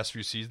over the past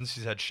few seasons.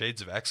 He's had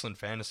shades of excellent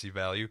fantasy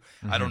value.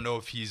 I don't know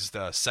if he's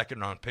the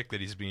second-round pick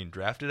that he's being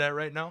drafted at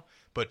right now,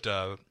 but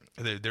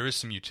there is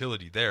some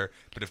utility there.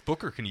 But if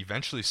Booker can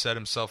eventually set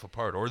himself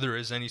apart, or there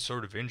is any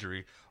sort of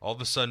injury, all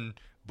of a sudden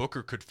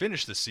Booker could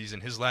finish the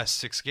season. His last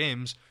 6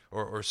 games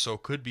or so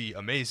could be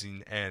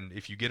amazing. And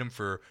if you get him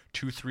for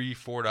 $2, $3,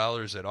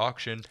 $4 at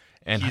auction,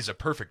 and he's a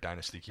perfect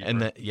dynasty keeper.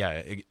 And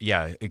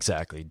yeah,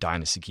 exactly,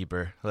 dynasty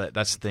keeper.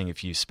 That's the thing.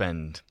 If you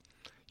spend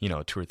 $2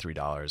 or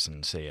 $3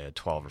 in, say, a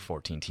 12 or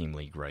 14 team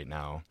league right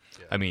now,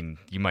 I mean,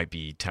 you might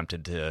be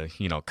tempted to,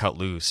 cut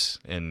loose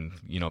and,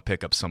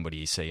 pick up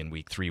somebody, say, in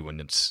week 3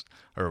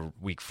 or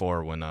week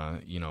 4 when,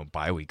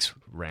 bye weeks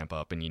ramp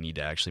up and you need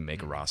to actually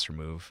make a roster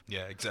move.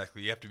 Yeah,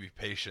 exactly. You have to be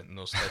patient in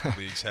those type of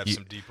leagues, have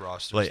some deep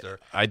rosters there.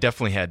 I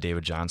definitely had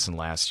David Johnson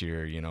last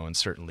year, in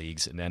certain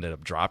leagues, and ended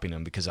up dropping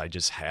him because I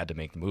just had to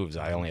make the moves.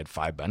 I only had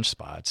 5 bench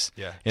spots.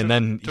 Yeah. And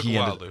then took a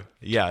while to.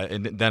 Yeah,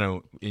 and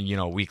then,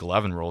 week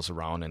 11 rolls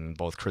around and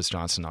both Chris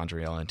Johnson and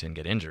Andre Ellington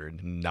get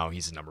injured, and now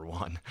he's number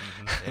 1.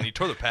 And he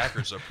tore the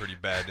Packers up pretty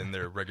bad in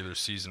their regular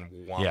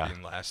season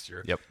whomping last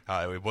year. Yep.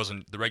 It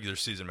wasn't the regular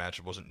season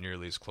matchup wasn't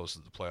nearly as close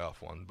as the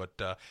playoff one.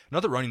 But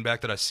another running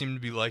back that I seem to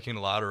be liking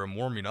a lot, or I'm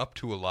warming up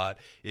to a lot,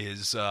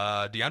 is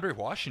DeAndre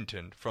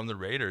Washington from the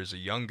Raiders. A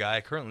young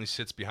guy, currently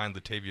sits behind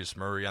Latavius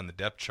Murray on the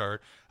depth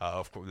chart.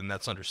 Of course, and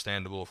that's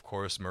understandable. Of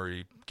course,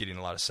 Murray getting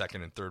a lot of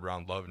 2nd and 3rd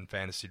round love in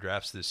fantasy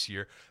drafts this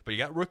year. But you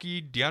got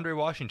rookie DeAndre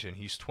Washington.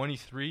 He's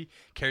 23,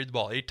 carried the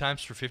ball 8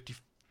 times for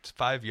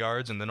 55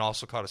 yards, and then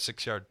also caught a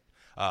 6-yard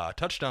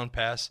touchdown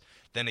pass.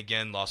 Then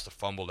again, lost a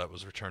fumble that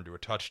was returned to a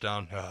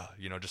touchdown.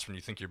 Just when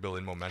you think you're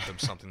building momentum,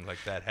 something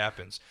like that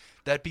happens.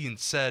 That being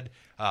said,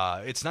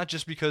 it's not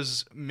just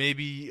because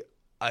maybe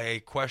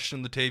I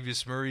question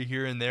Latavius Murray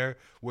here and there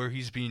where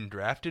he's being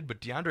drafted, but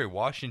DeAndre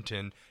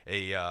Washington,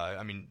 he's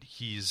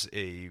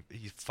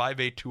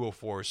 5'8",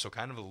 204, so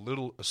kind of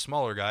a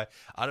smaller guy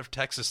out of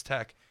Texas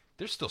Tech.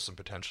 There's still some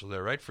potential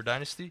there, right, for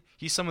Dynasty?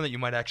 He's someone that you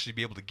might actually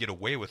be able to get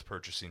away with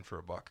purchasing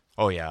for $1.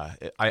 Oh, yeah.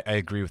 I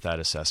agree with that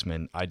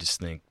assessment. I just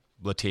think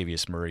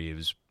Latavius Murray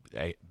is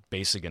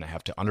basically going to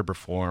have to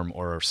underperform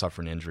or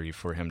suffer an injury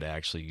for him to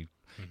actually,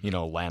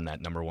 land that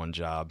number 1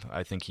 job.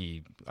 I think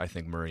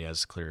Murray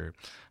is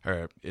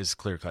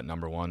clear-cut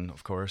number 1,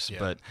 of course. Yeah,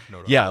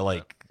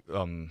 but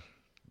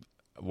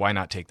why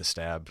not take the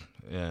stab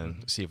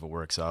and see if it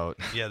works out?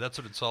 Yeah, that's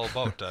what it's all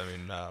about. I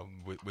mean,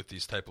 with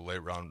these type of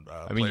late round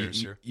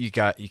players here, you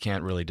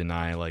can't really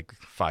deny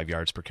 5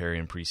 yards per carry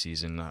in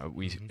preseason.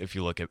 If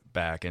you look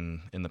back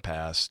in the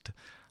past,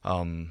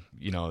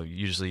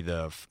 usually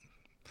the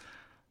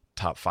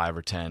top 5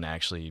 or 10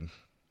 actually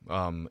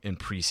in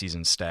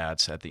preseason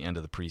stats at the end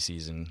of the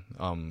preseason,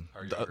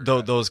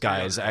 those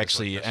guys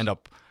actually end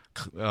up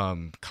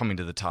coming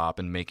to the top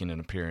and making an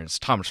appearance.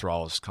 Thomas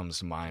Rawls comes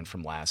to mind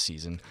from last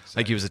season. Exactly.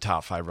 Like he was a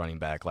top 5 running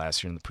back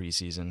last year in the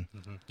preseason.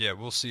 Mm-hmm. Yeah,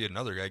 we'll see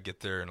another guy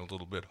get there in a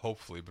little bit,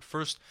 hopefully. But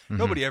first,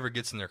 nobody ever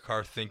gets in their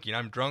car thinking,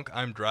 I'm drunk,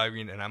 I'm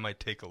driving, and I might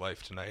take a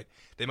life tonight.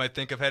 They might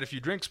think I've had a few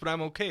drinks, but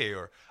I'm okay,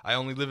 or I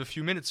only live a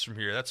few minutes from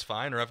here, that's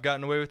fine, or I've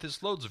gotten away with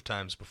this loads of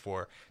times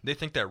before. They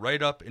think that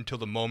right up until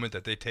the moment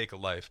that they take a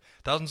life.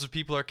 Thousands of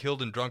people are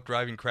killed in drunk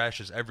driving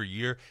crashes every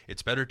year.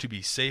 It's better to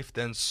be safe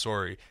than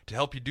sorry. To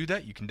help you do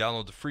that, you can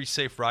download the free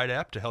Safe Ride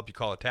app to help you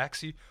call a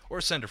taxi or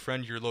send a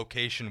friend your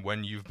location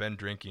when you've been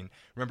drinking.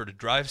 Remember to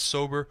drive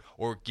sober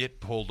or get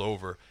pulled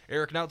over.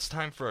 Eric, now it's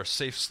time for our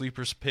Safe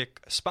Sleepers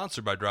pick,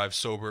 sponsored by Drive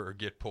Sober or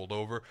Get Pulled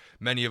Over.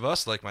 Many of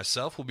us, like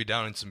myself, will be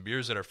downing some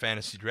beers at our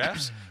fantasy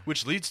drafts,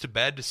 which leads to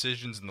bad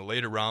decisions in the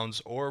later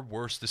rounds or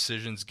worse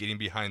decisions getting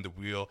behind the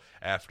wheel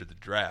after the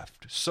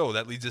draft. So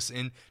that leads us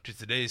into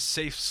today's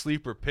Safe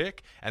Sleeper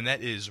pick, and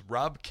that is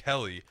Rob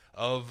Kelly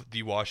of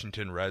the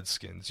Washington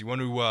Redskins. You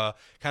want to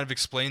kind of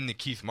explain the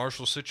Keith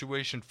Marshall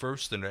situation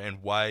first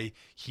and why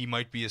he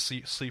might be a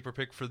sleeper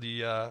pick for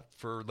the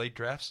for late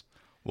drafts?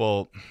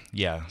 Well,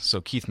 yeah.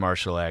 So Keith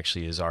Marshall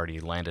actually has already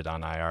landed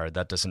on IR.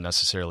 That doesn't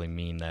necessarily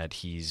mean that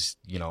he's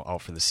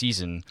out for the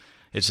season.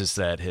 It's just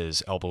that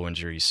his elbow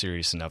injury is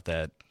serious enough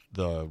that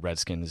the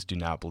Redskins do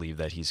not believe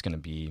that he's going to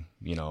be,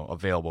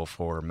 available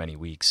for many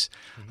weeks.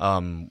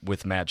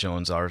 With Matt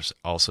Jones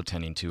also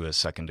tending to a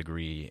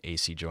second-degree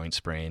AC joint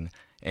sprain,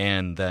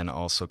 and then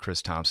also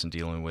Chris Thompson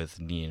dealing with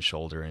knee and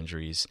shoulder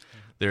injuries.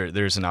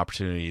 There's an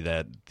opportunity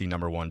that the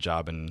number one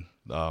job in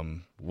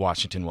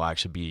Washington will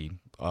actually be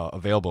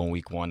available in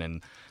week 1,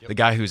 and the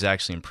guy who's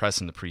actually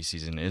impressed in the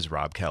preseason is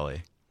Rob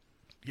Kelly.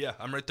 Yeah,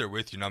 I'm right there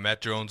with you. Now, Matt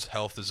Jones'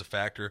 health is a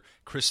factor.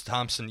 Chris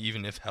Thompson,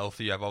 even if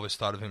healthy, I've always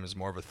thought of him as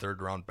more of a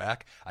third-round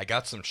back. I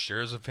got some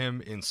shares of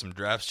him in some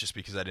drafts just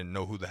because I didn't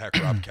know who the heck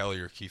Rob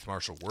Kelly or Keith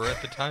Marshall were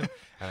at the time,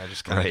 and I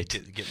just kind of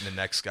getting the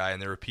next guy,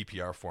 and they were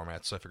PPR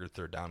format, so I figured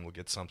third down we'll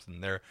get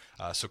something there.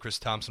 So Chris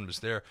Thompson was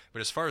there.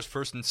 But as far as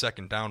first and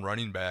second down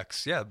running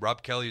backs, yeah,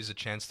 Rob Kelly is a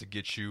chance to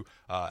get you.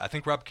 I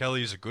think Rob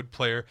Kelly is a good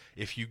player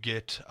if you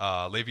get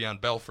Le'Veon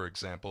Bell, for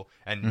example,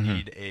 and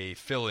need a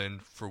fill-in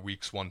for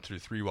weeks 1 through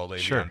 3 while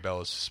Le'Veon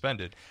Bell is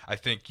suspended. I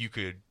think you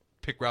could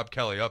pick Rob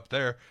Kelly up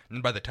there,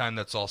 and by the time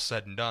that's all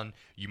said and done,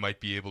 you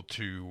might be able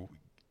to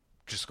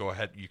just go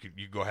ahead.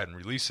 You go ahead and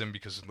release him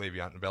because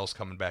Le'Veon Bell's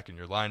coming back in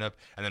your lineup,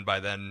 and then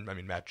by then,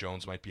 Matt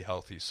Jones might be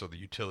healthy, so the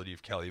utility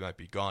of Kelly might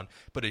be gone.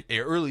 But a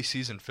early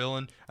season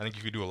fill-in, I think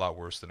you could do a lot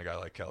worse than a guy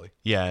like Kelly.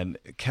 Yeah, and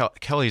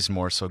Kelly's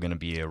more so going to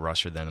be a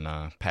rusher than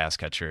a pass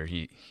catcher.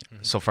 He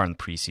so far in the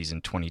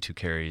preseason, 22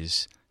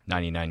 carries,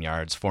 99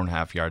 yards,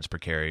 4.5 yards per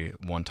carry,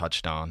 1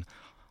 touchdown.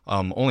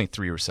 Only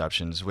 3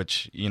 receptions,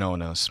 which, in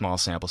a small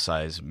sample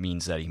size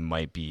means that he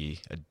might be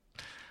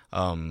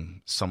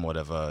somewhat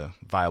of a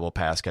viable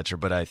pass catcher.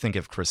 But I think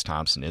if Chris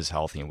Thompson is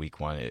healthy in week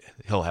 1,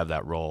 he'll have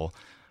that role.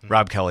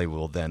 Rob Kelly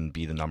will then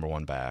be the number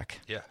 1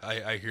 back. Yeah,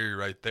 I hear you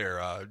right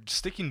there.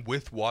 Sticking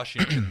with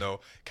Washington, though,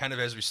 kind of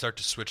as we start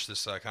to switch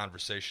this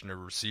conversation to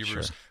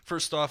receivers. Sure.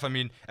 First off,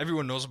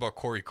 everyone knows about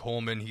Corey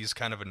Coleman. He's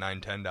kind of a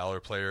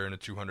 $9-10 player in a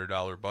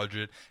 $200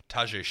 budget.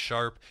 Tajay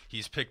Sharp,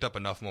 he's picked up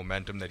enough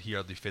momentum that he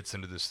hardly fits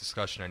into this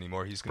discussion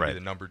anymore. He's going to be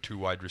the number 2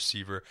 wide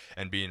receiver,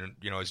 and being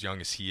as young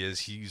as he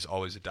is, he's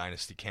always a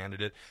dynasty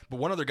candidate. But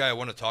one other guy I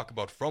want to talk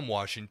about from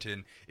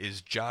Washington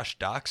is Josh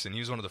Doxson. He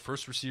was one of the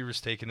first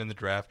receivers taken in the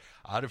draft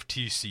out of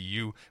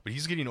TCU, but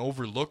he's getting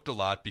overlooked a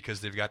lot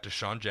because they've got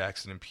Deshaun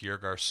Jackson and Pierre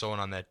Garçon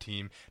on that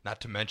team, not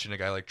to mention a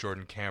guy like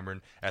Jordan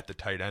Cameron at the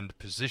tight end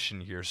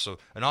position here. So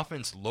an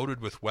offense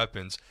loaded with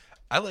weapons.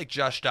 I like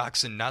Josh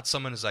Doxson, not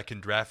someone as I can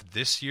draft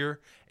this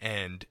year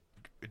and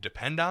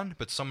depend on,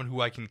 but someone who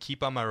I can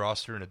keep on my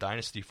roster in a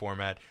dynasty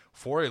format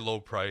for a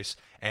low price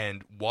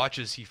and watch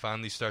as he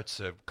finally starts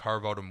to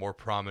carve out a more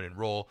prominent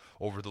role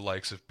over the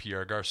likes of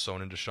Pierre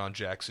Garçon and Deshaun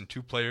Jackson,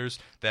 2 players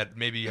that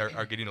maybe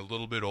are getting a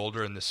little bit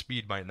older and the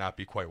speed might not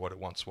be quite what it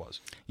once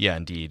was. Yeah,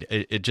 indeed.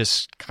 It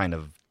just kind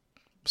of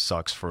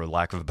sucks, for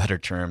lack of a better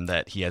term,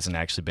 that he hasn't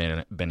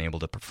actually been able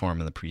to perform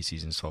in the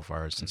preseason so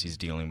far since he's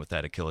dealing with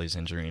that Achilles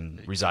injury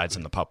and resides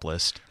in the PUP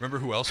list. Remember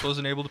who else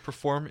wasn't able to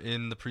perform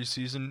in the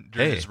preseason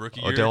during his rookie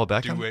year? Odell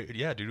Beckham?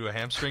 Due to a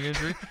hamstring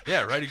injury.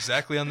 Yeah, right,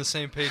 exactly on the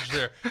same page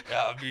there.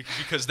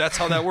 Because that's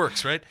how that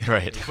works, right?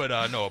 Right.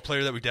 But no, a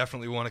player that we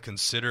definitely want to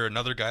consider,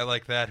 another guy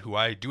like that who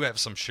I do have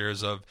some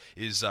shares of,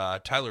 is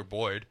Tyler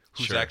Boyd,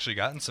 who's actually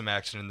gotten some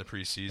action in the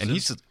preseason. And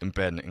he's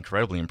been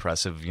incredibly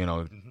impressive,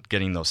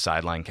 getting those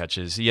sideline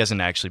catches. He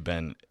hasn't actually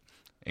been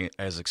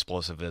as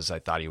explosive as I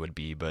thought he would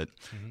be, but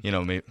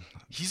maybe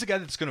he's a guy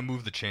that's going to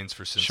move the chains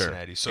for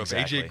Cincinnati. So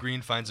exactly. If AJ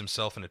Green finds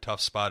himself in a tough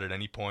spot at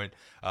any point,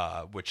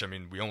 which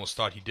we almost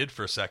thought he did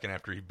for a second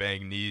after he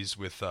banged knees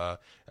with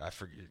I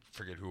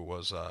forget who it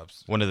was.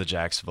 One of the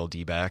Jacksonville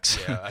D-backs.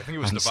 Yeah, I think it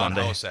was Devon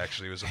House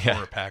actually. It was a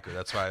former Packer.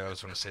 That's why I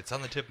was going to say it's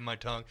on the tip of my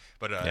tongue.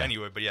 But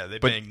anyway, they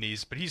banged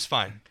knees, but he's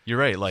fine. You're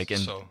right.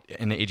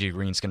 And AJ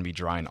Green's going to be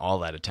drawing all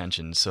that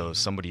attention. So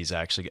somebody's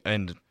actually,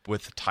 and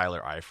with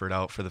Tyler Eifert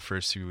out for the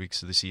first 3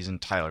 weeks of the season.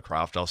 Tyler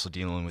Kroft also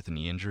dealing with a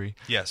knee injury.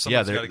 Yeah,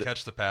 someone's got to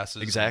catch the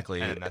passes.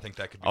 Exactly. And I think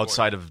that could be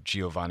outside of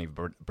Giovanni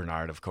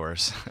Bernard, of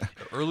course.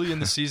 Early in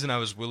the season, I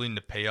was willing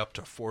to pay up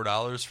to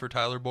 $4 for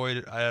Tyler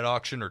Boyd at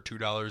auction, or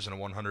 $2 and a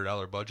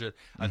 $100 budget.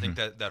 I think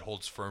that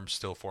holds firm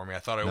still for me. I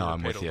thought I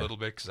overpaid a little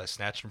bit because I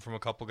snatched him from a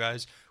couple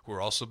guys who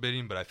are also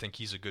bidding, but I think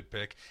he's a good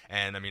pick.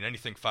 And, I mean,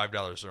 anything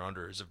 $5 or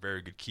under is a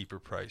very good keeper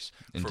price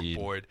for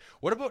Boyd.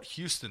 What about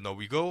Houston, though?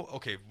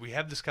 We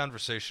have this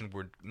conversation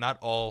where not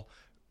all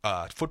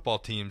football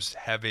teams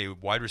have a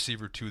wide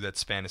receiver too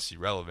that's fantasy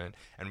relevant,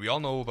 and we all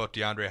know about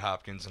DeAndre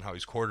Hopkins and how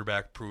he's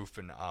quarterback proof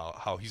and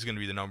how he's going to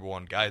be the number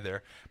one guy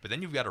there. But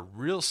then you've got a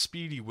real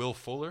speedy Will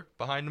Fuller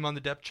behind him on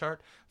the depth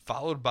chart,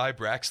 followed by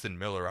Braxton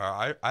Miller.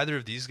 Are either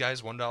of these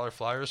guys $1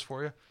 flyers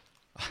for you?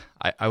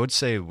 I would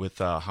say with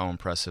how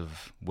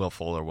impressive Will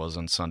Fuller was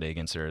on Sunday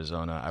against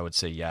Arizona, I would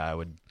say I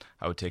would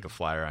take a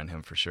flyer on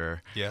him for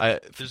sure. Yeah,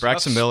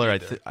 Braxton Miller.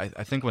 I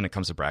think when it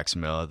comes to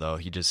Braxton Miller though,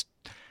 he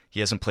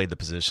hasn't played the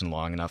position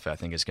long enough. I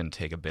think it's going to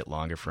take a bit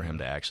longer for him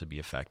to actually be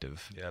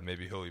effective. Yeah,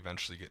 maybe he'll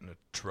eventually get into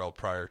Terrell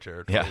Pryor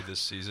territory this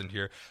season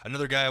here.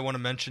 Another guy I want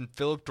to mention,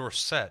 Philip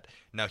Dorsett.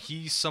 Now,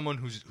 he's someone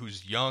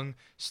who's young,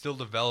 still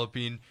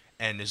developing,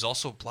 and is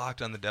also blocked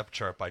on the depth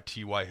chart by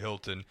T.Y.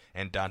 Hilton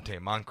and Dante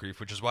Moncrief,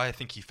 which is why I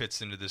think he fits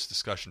into this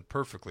discussion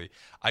perfectly.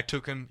 I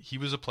took him. He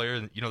was a player,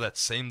 that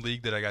same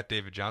league that I got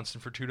David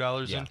Johnson for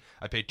 $2 in.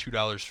 I paid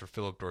 $2 for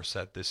Philip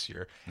Dorsett this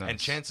year. Nice. And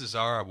chances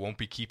are I won't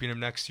be keeping him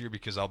next year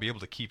because I'll be able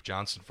to keep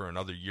Johnson for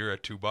another year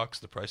at $2.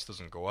 The price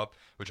doesn't go up,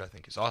 which I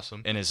think is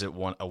awesome. And is it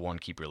a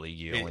one-keeper league?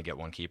 You only get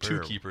one keeper? Two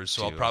keepers,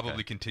 so I'll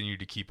probably continue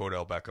to keep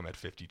Odell Beckham at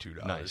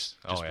 $52. Nice.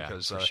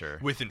 Because for sure.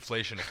 With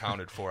inflation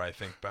accounted for, I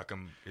think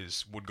Beckham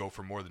would go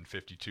for more than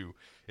 52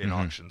 in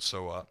auction.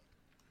 So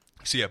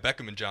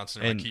Beckham and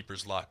Johnson are my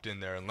keepers locked in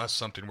there. Unless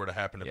something were to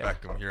happen to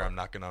Beckham here, I'm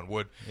knocking on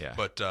wood. Yeah.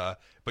 But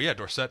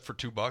Dorsett for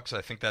 $2.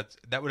 I think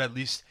that would at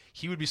least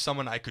he would be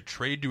someone I could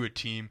trade to a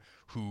team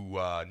who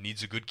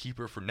needs a good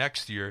keeper for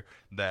next year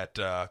that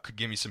could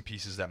give me some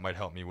pieces that might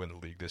help me win the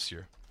league this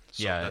year.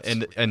 So that's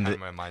and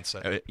my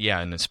mindset.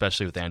 And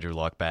especially with Andrew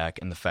Luck back,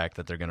 and the fact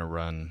that they're going to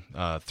run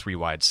 3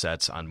 wide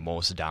sets on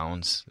most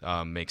downs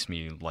makes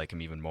me like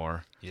him even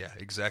more. Yeah,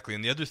 exactly.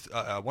 And the other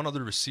one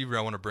other receiver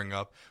I want to bring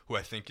up, who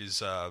I think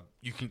is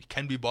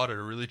can be bought at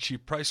a really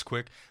cheap price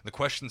quick. The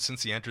question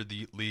since he entered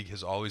the league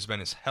has always been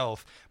his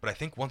health, but I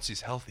think once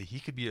he's healthy, he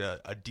could be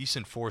a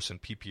decent force in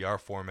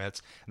PPR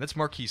formats, and that's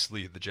Marquise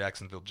Lee, the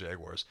Jacksonville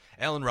Jaguars.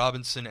 Allen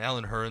Robinson,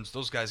 Allen Hurns,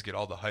 those guys get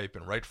all the hype,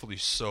 and rightfully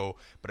so,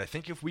 but I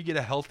think if we get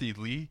a healthy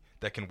Lee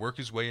that can work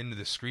his way into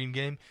the screen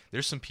game,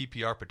 there's some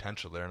PPR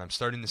potential there, and I'm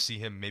starting to see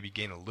him maybe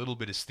gain a little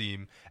bit of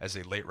steam as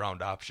a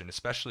late-round option,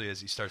 especially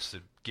as he starts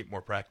to get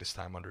more practice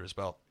time under his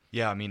belt.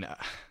 Yeah, I mean,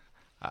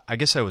 I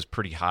guess I was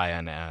pretty high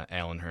on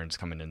Allen Hurns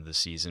coming into the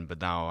season, but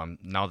now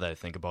that I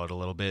think about it a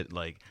little bit,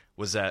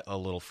 was that a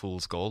little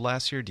fool's gold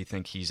last year? Do you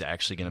think he's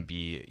actually going to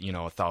be, a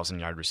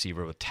 1,000-yard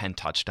receiver with 10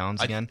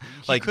 touchdowns again?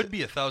 He could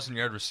be a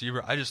 1,000-yard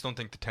receiver. I just don't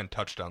think the 10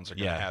 touchdowns are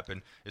going to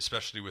happen,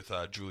 especially with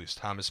Julius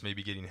Thomas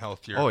maybe getting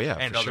healthier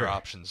and other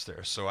options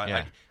there. So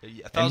a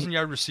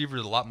 1,000-yard receiver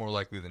is a lot more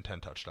likely than 10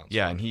 touchdowns.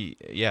 Yeah,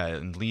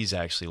 and Lee's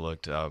actually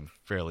looked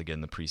fairly good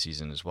in the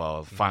preseason as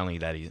well. Finally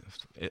that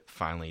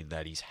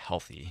he's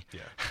healthy. Yeah.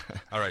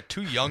 All right,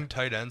 2 young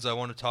tight ends I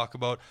want to talk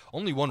about.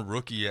 Only one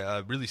rookie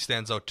really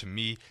stands out to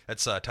me.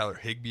 That's Tyler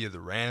Higbee of the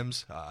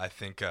Rams. I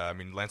think,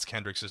 Lance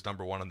Kendricks is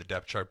number 1 on the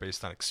depth chart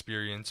based on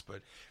experience,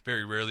 but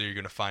very rarely you're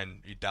going to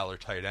find dollar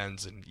tight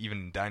ends, and even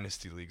in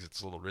dynasty leagues,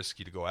 it's a little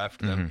risky to go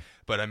after them.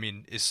 But,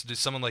 does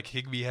someone like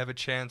Higbee have a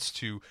chance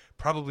to,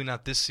 probably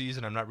not this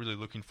season, I'm not really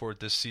looking for it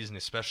this season,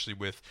 especially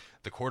with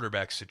the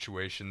quarterback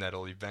situation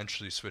that'll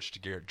eventually switch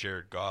to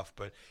Jared Goff,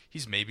 but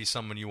he's maybe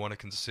someone you want to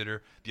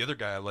consider. The other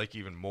guy I like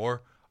even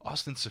more,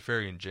 Austin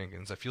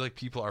Seferian-Jenkins. I feel like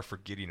people are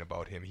forgetting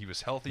about him. He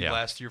was healthy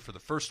last year for the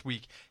first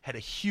week, had a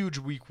huge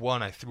week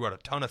 1. I threw out a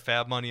ton of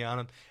fab money on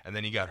him, and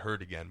then he got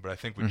hurt again. But I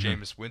think with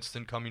Jameis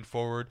Winston coming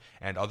forward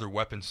and other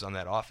weapons on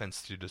that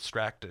offense to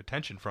distract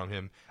attention from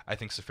him, I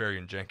think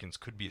Seferian-Jenkins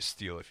could be a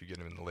steal if you get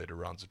him in the later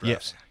rounds of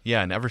drafts.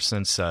 Yeah, and ever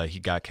since he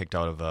got kicked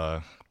out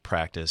of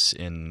practice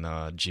in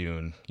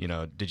June,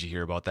 did you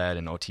hear about that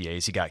in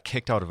OTAs? He got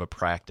kicked out of a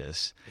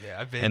practice. Yeah,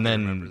 I vaguely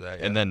remember that.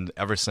 Yeah. And then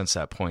ever since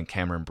that point,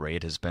 Cameron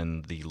Braid has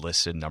been the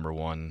listed number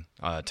 1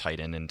 tight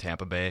end in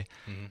Tampa Bay.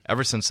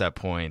 Ever since that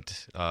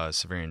point,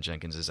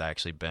 Seferian-Jenkins has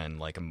actually been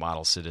like a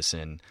model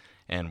citizen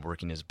and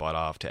working his butt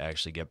off to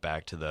actually get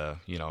back to the,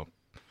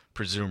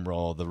 presumed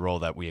role, the role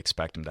that we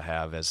expect him to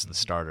have as the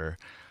starter.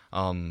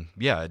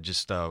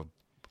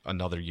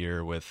 Another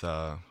year with,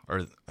 or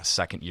a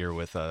second year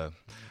with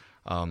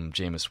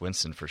Jameis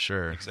Winston for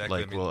sure.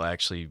 Exactly. We'll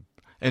actually,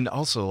 and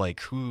also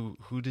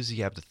who does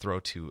he have to throw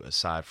to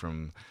aside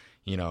from,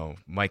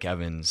 Mike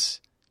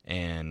Evans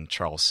and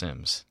Charles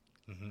Sims?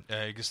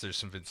 I guess there's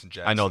some Vincent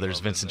Jackson. I know there's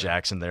Vincent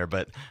Jackson there,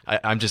 but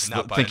I'm just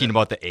thinking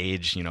about the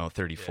age,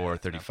 34,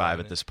 35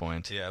 at this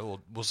point. Yeah,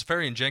 well,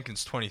 Safarian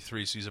Jenkins,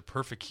 23, so he's a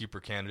perfect keeper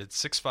candidate.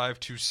 6'5",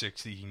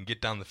 260. He can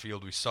get down the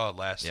field. We saw it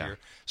last year,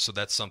 so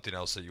that's something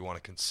else that you want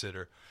to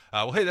consider.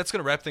 Well, hey, that's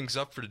going to wrap things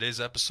up for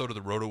today's episode of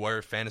the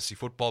RotoWire Fantasy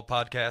Football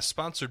Podcast,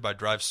 sponsored by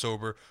Drive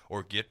Sober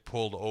or Get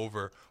Pulled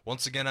Over.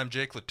 Once again, I'm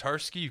Jake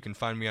Letarski. You can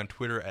find me on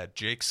Twitter at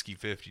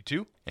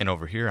JakeSki52. And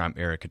over here, I'm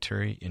Eric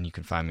Katuri, and you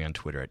can find me on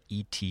Twitter at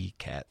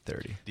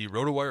ETCat30. The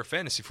RotoWire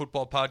Fantasy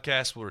Football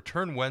Podcast will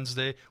return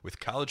Wednesday with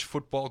college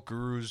football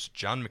gurus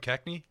John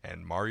McKechnie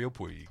and Mario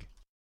Puig.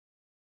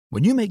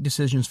 When you make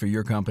decisions for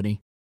your company,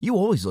 you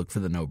always look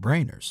for the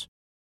no-brainers.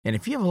 And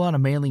if you have a lot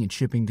of mailing and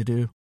shipping to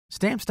do,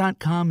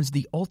 Stamps.com is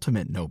the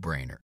ultimate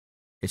no-brainer.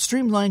 It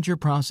streamlines your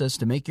process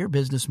to make your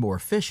business more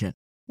efficient,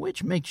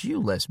 which makes you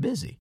less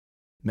busy.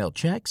 Mail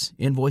checks,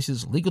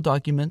 invoices, legal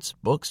documents,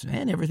 books,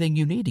 and everything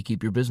you need to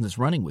keep your business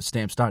running with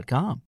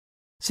Stamps.com.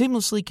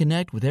 Seamlessly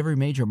connect with every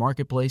major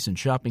marketplace and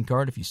shopping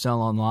cart if you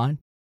sell online.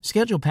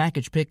 Schedule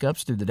package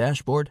pickups through the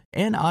dashboard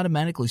and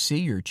automatically see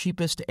your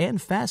cheapest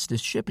and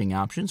fastest shipping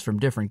options from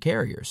different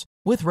carriers,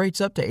 with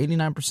rates up to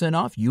 89%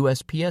 off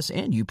USPS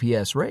and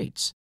UPS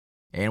rates.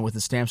 And with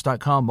the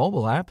Stamps.com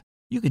mobile app,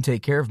 you can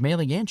take care of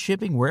mailing and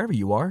shipping wherever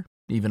you are,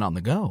 even on the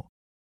go.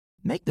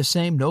 Make the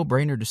same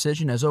no-brainer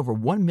decision as over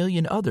 1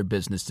 million other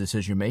business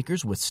decision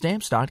makers with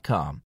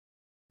Stamps.com.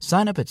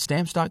 Sign up at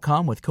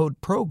Stamps.com with code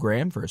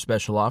PROGRAM for a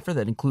special offer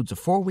that includes a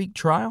 4-week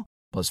trial,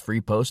 plus free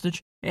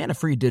postage and a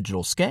free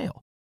digital scale.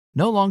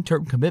 No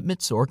long-term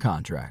commitments or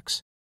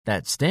contracts.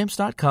 That's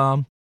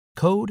Stamps.com,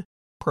 code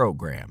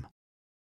PROGRAM.